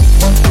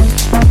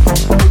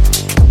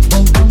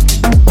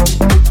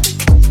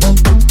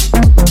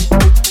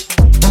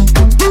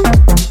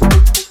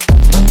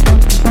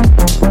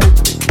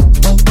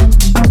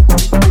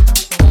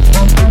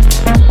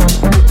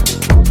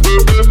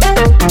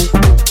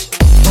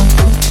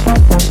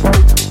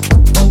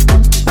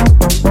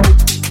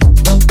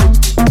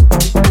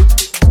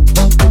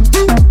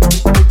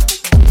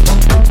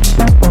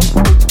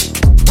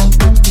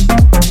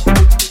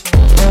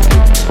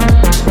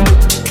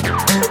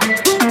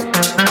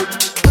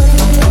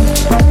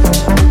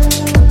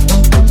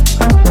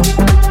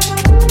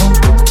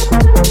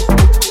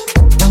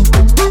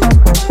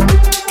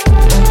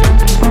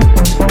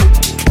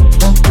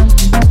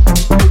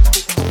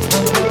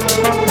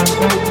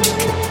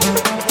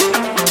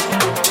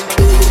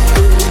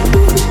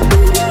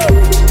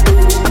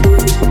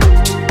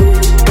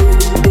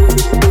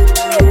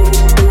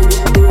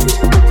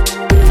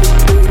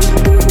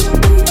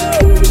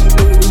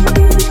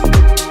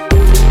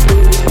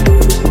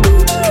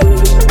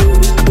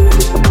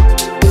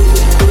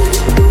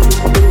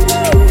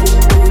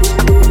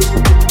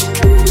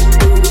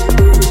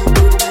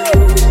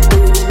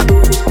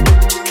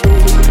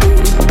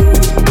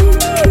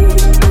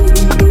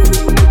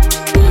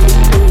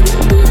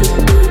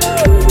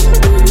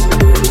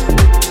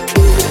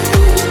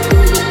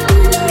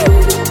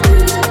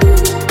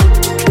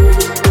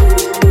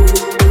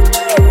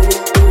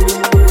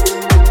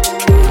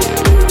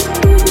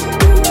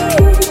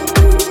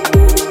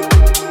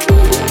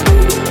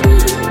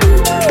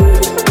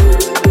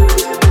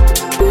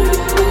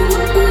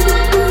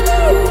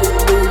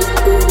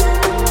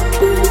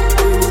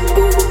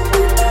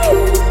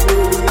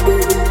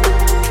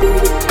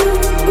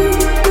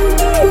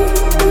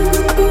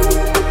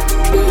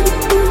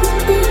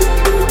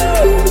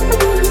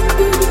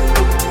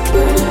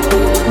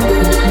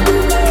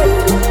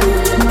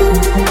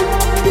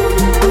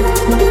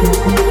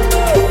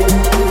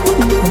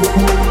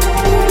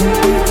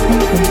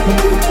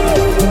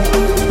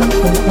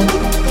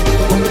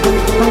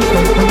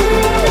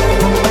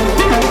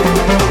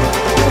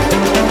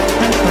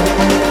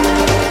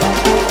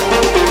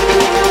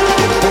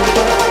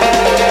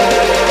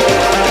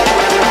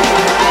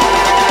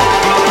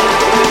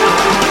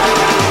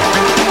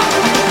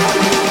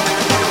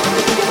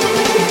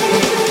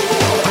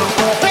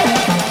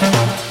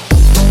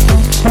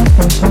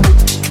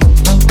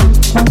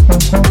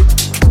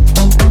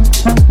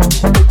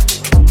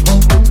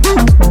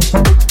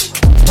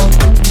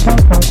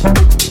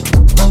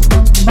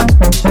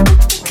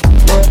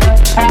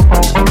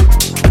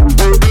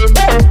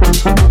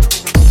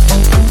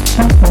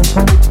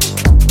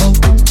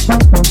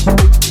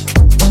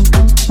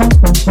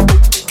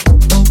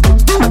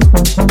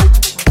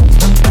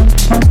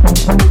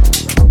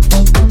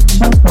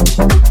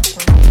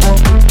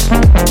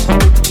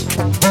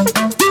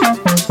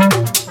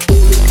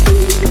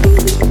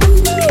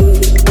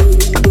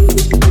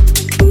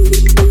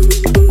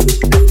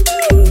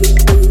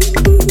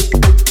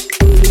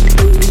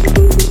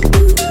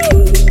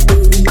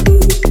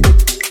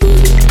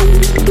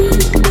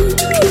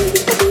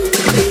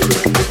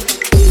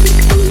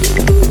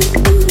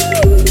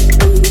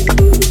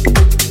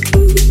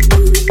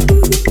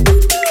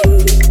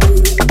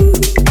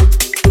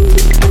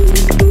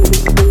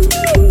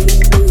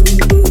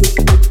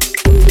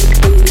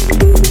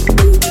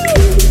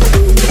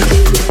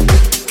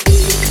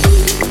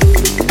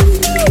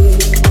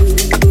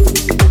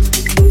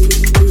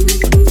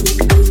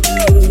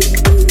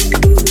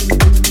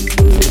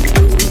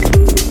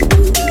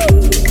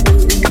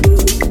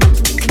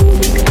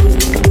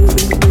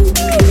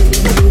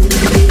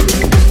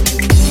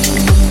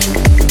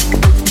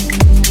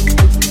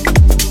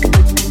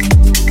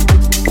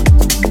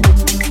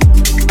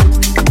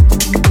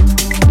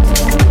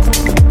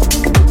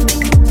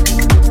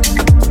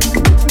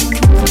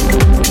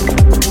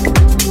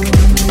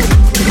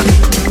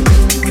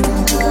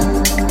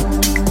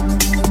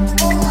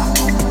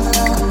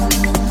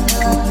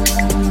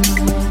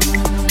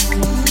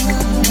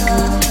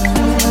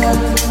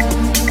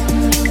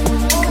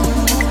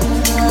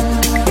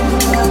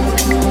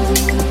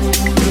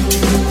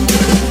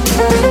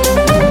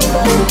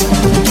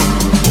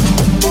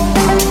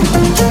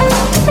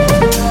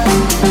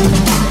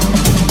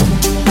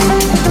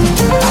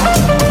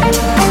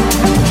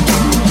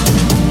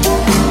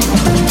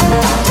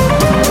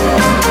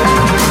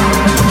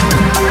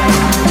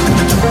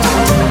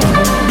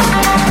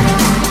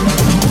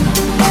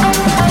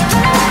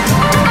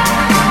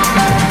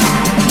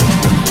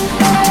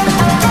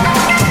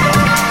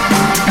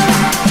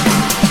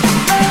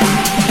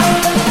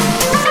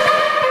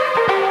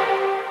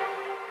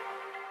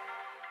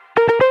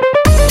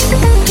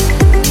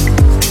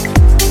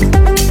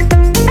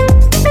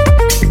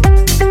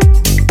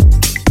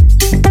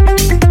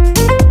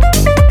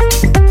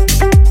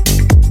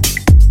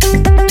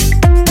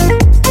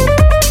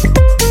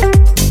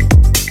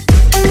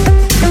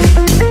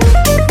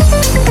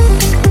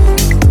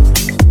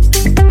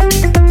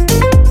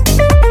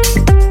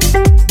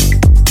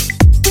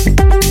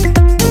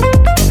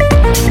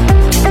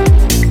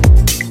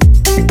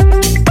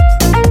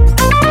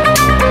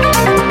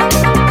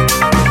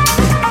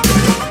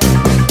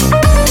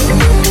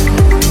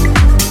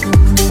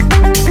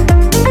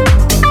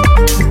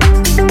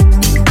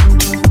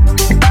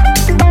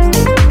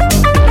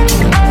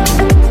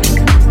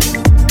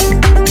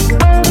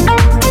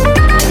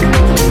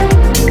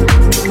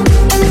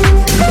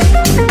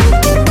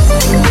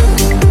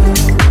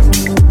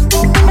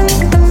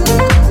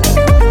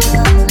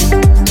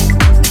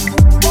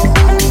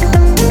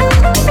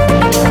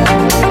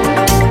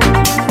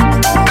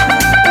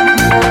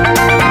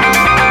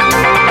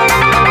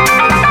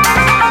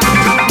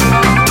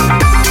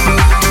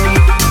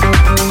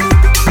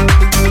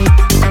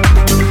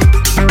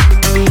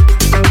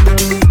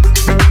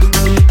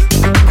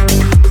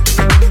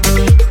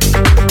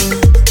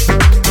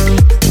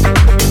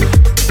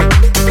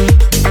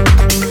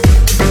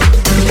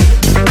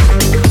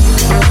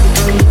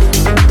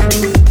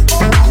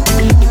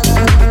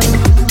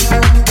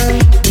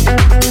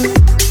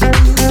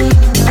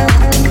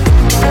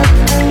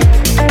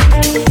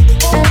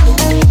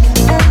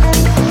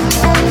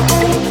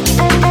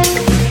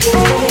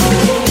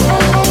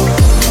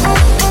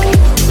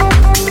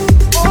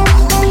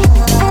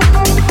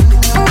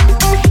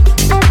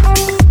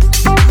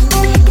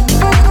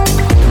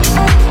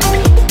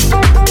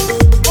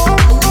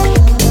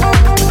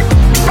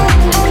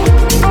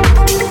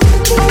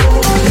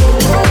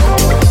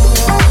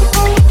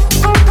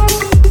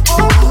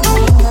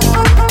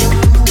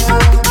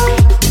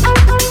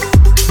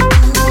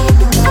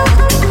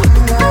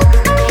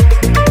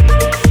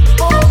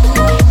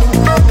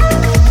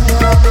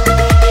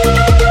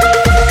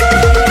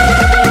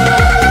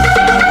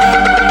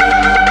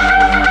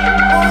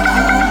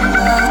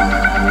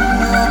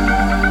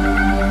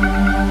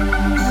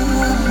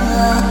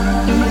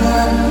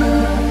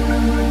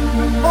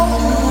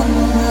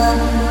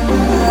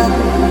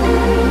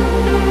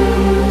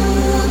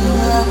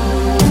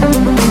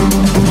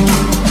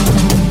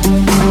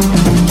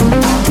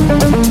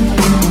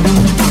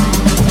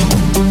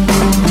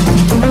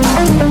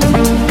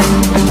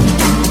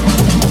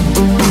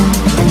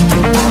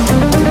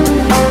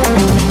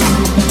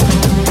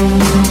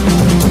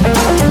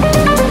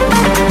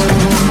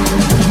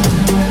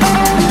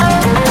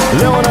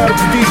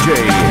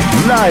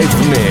 Live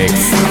Mix.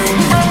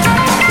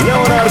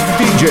 Leonardj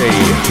DJ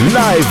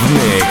Live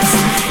Mix.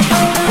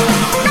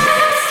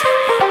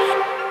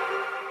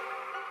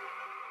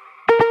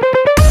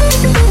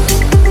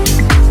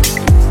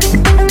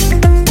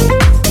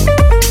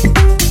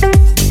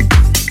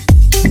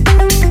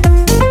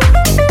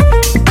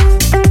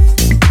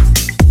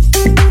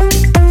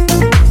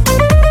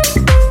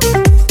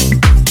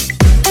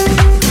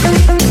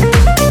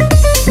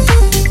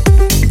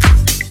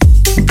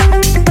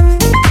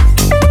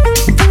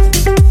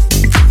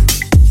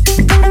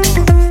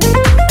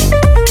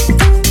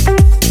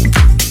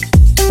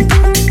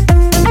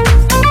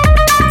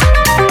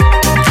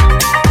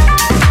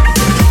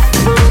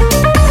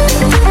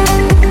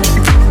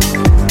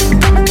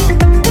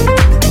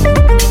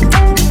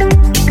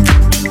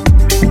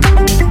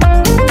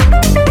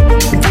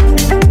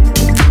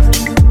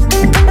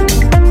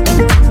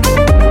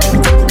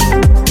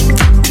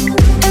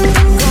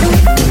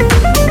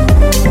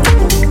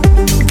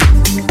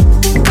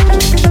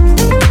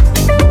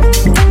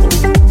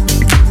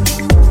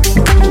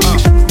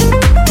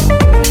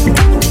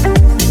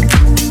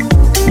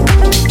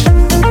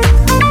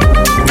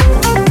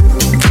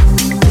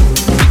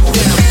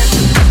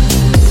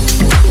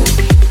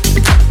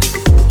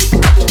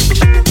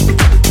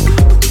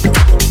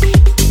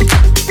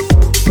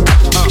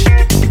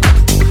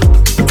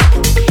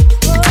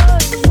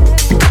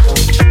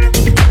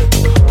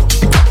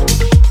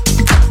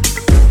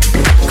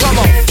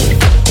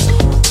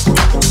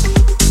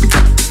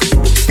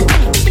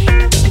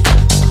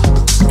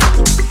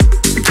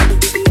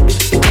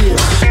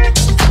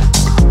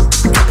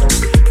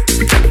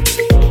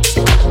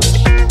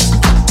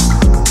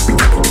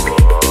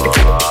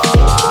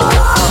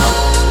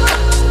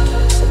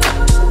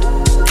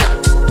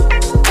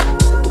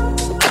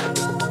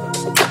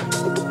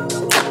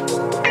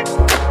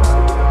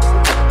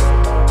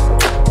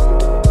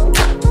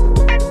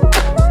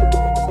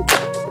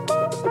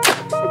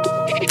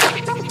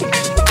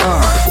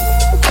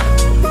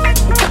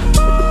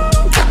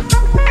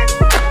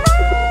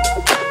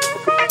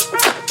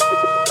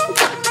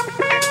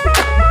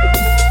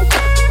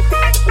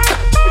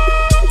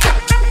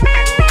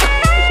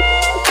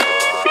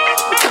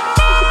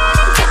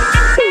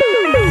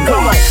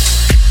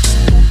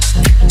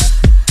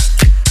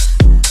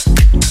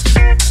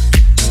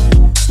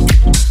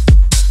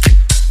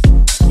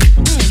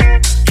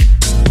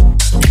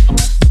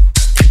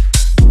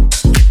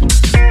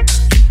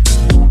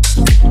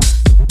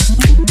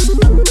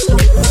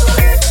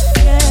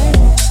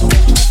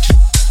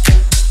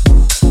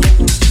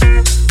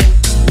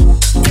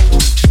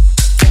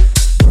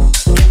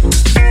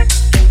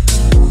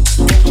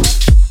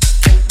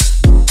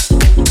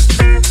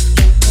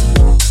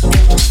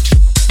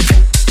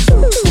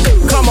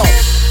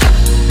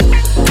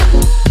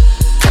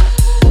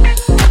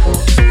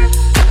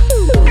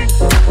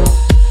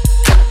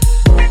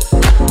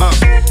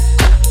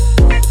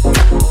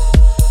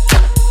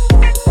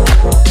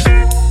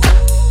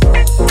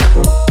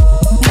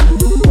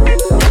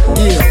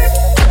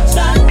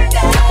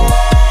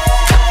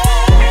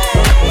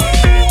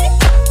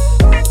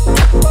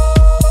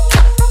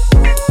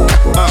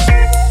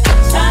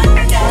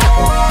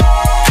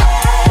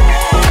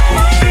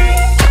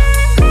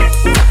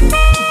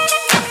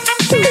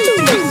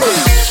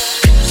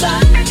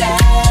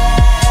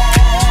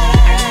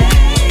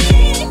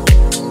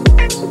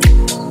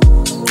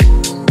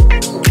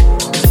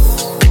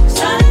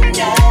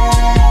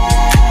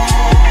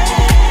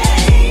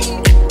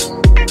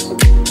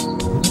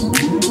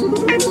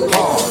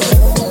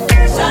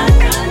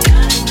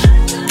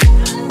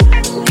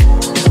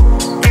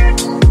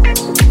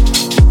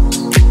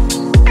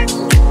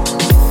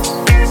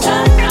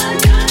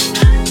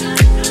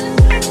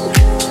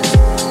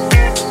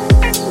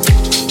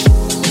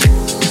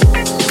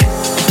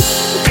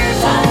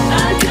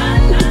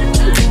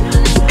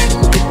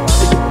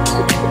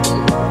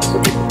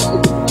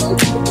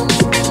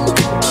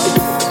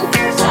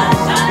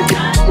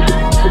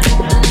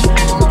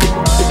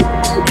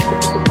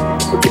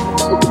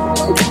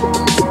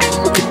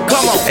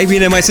 Ei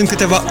bine, mai sunt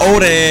câteva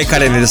ore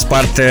care ne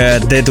despart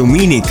de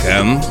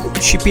duminică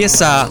și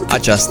piesa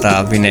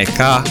aceasta vine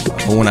ca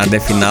una de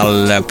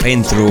final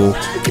pentru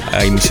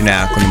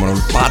emisiunea cu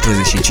numărul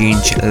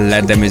 45,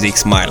 Let the Music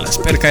Smile.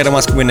 Sper că ai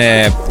rămas cu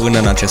mine până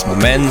în acest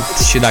moment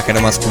și dacă ai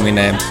rămas cu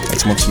mine,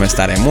 îți mulțumesc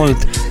tare mult.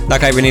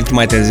 Dacă ai venit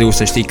mai târziu,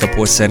 să știi că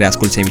poți să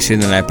reasculti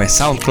emisiunile pe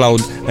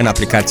SoundCloud, în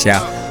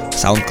aplicația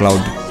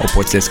SoundCloud o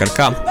poți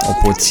descărca,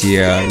 o poți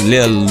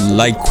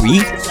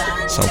like-ui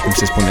sau cum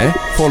se spune,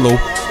 follow,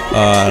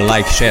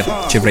 like, share,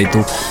 ce vrei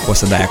tu, o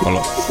să dai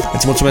acolo.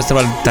 Îți mulțumesc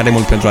tare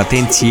mult pentru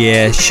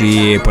atenție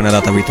și până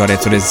data viitoare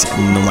îți urez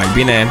numai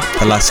bine.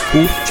 Te las cu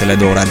cele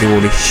două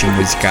radiouri și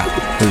muzica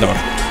lor.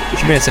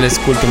 Și bineînțeles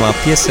cu ultima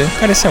piesă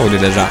care se aude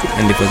deja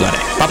în difuzoare.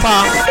 Pa,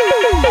 pa!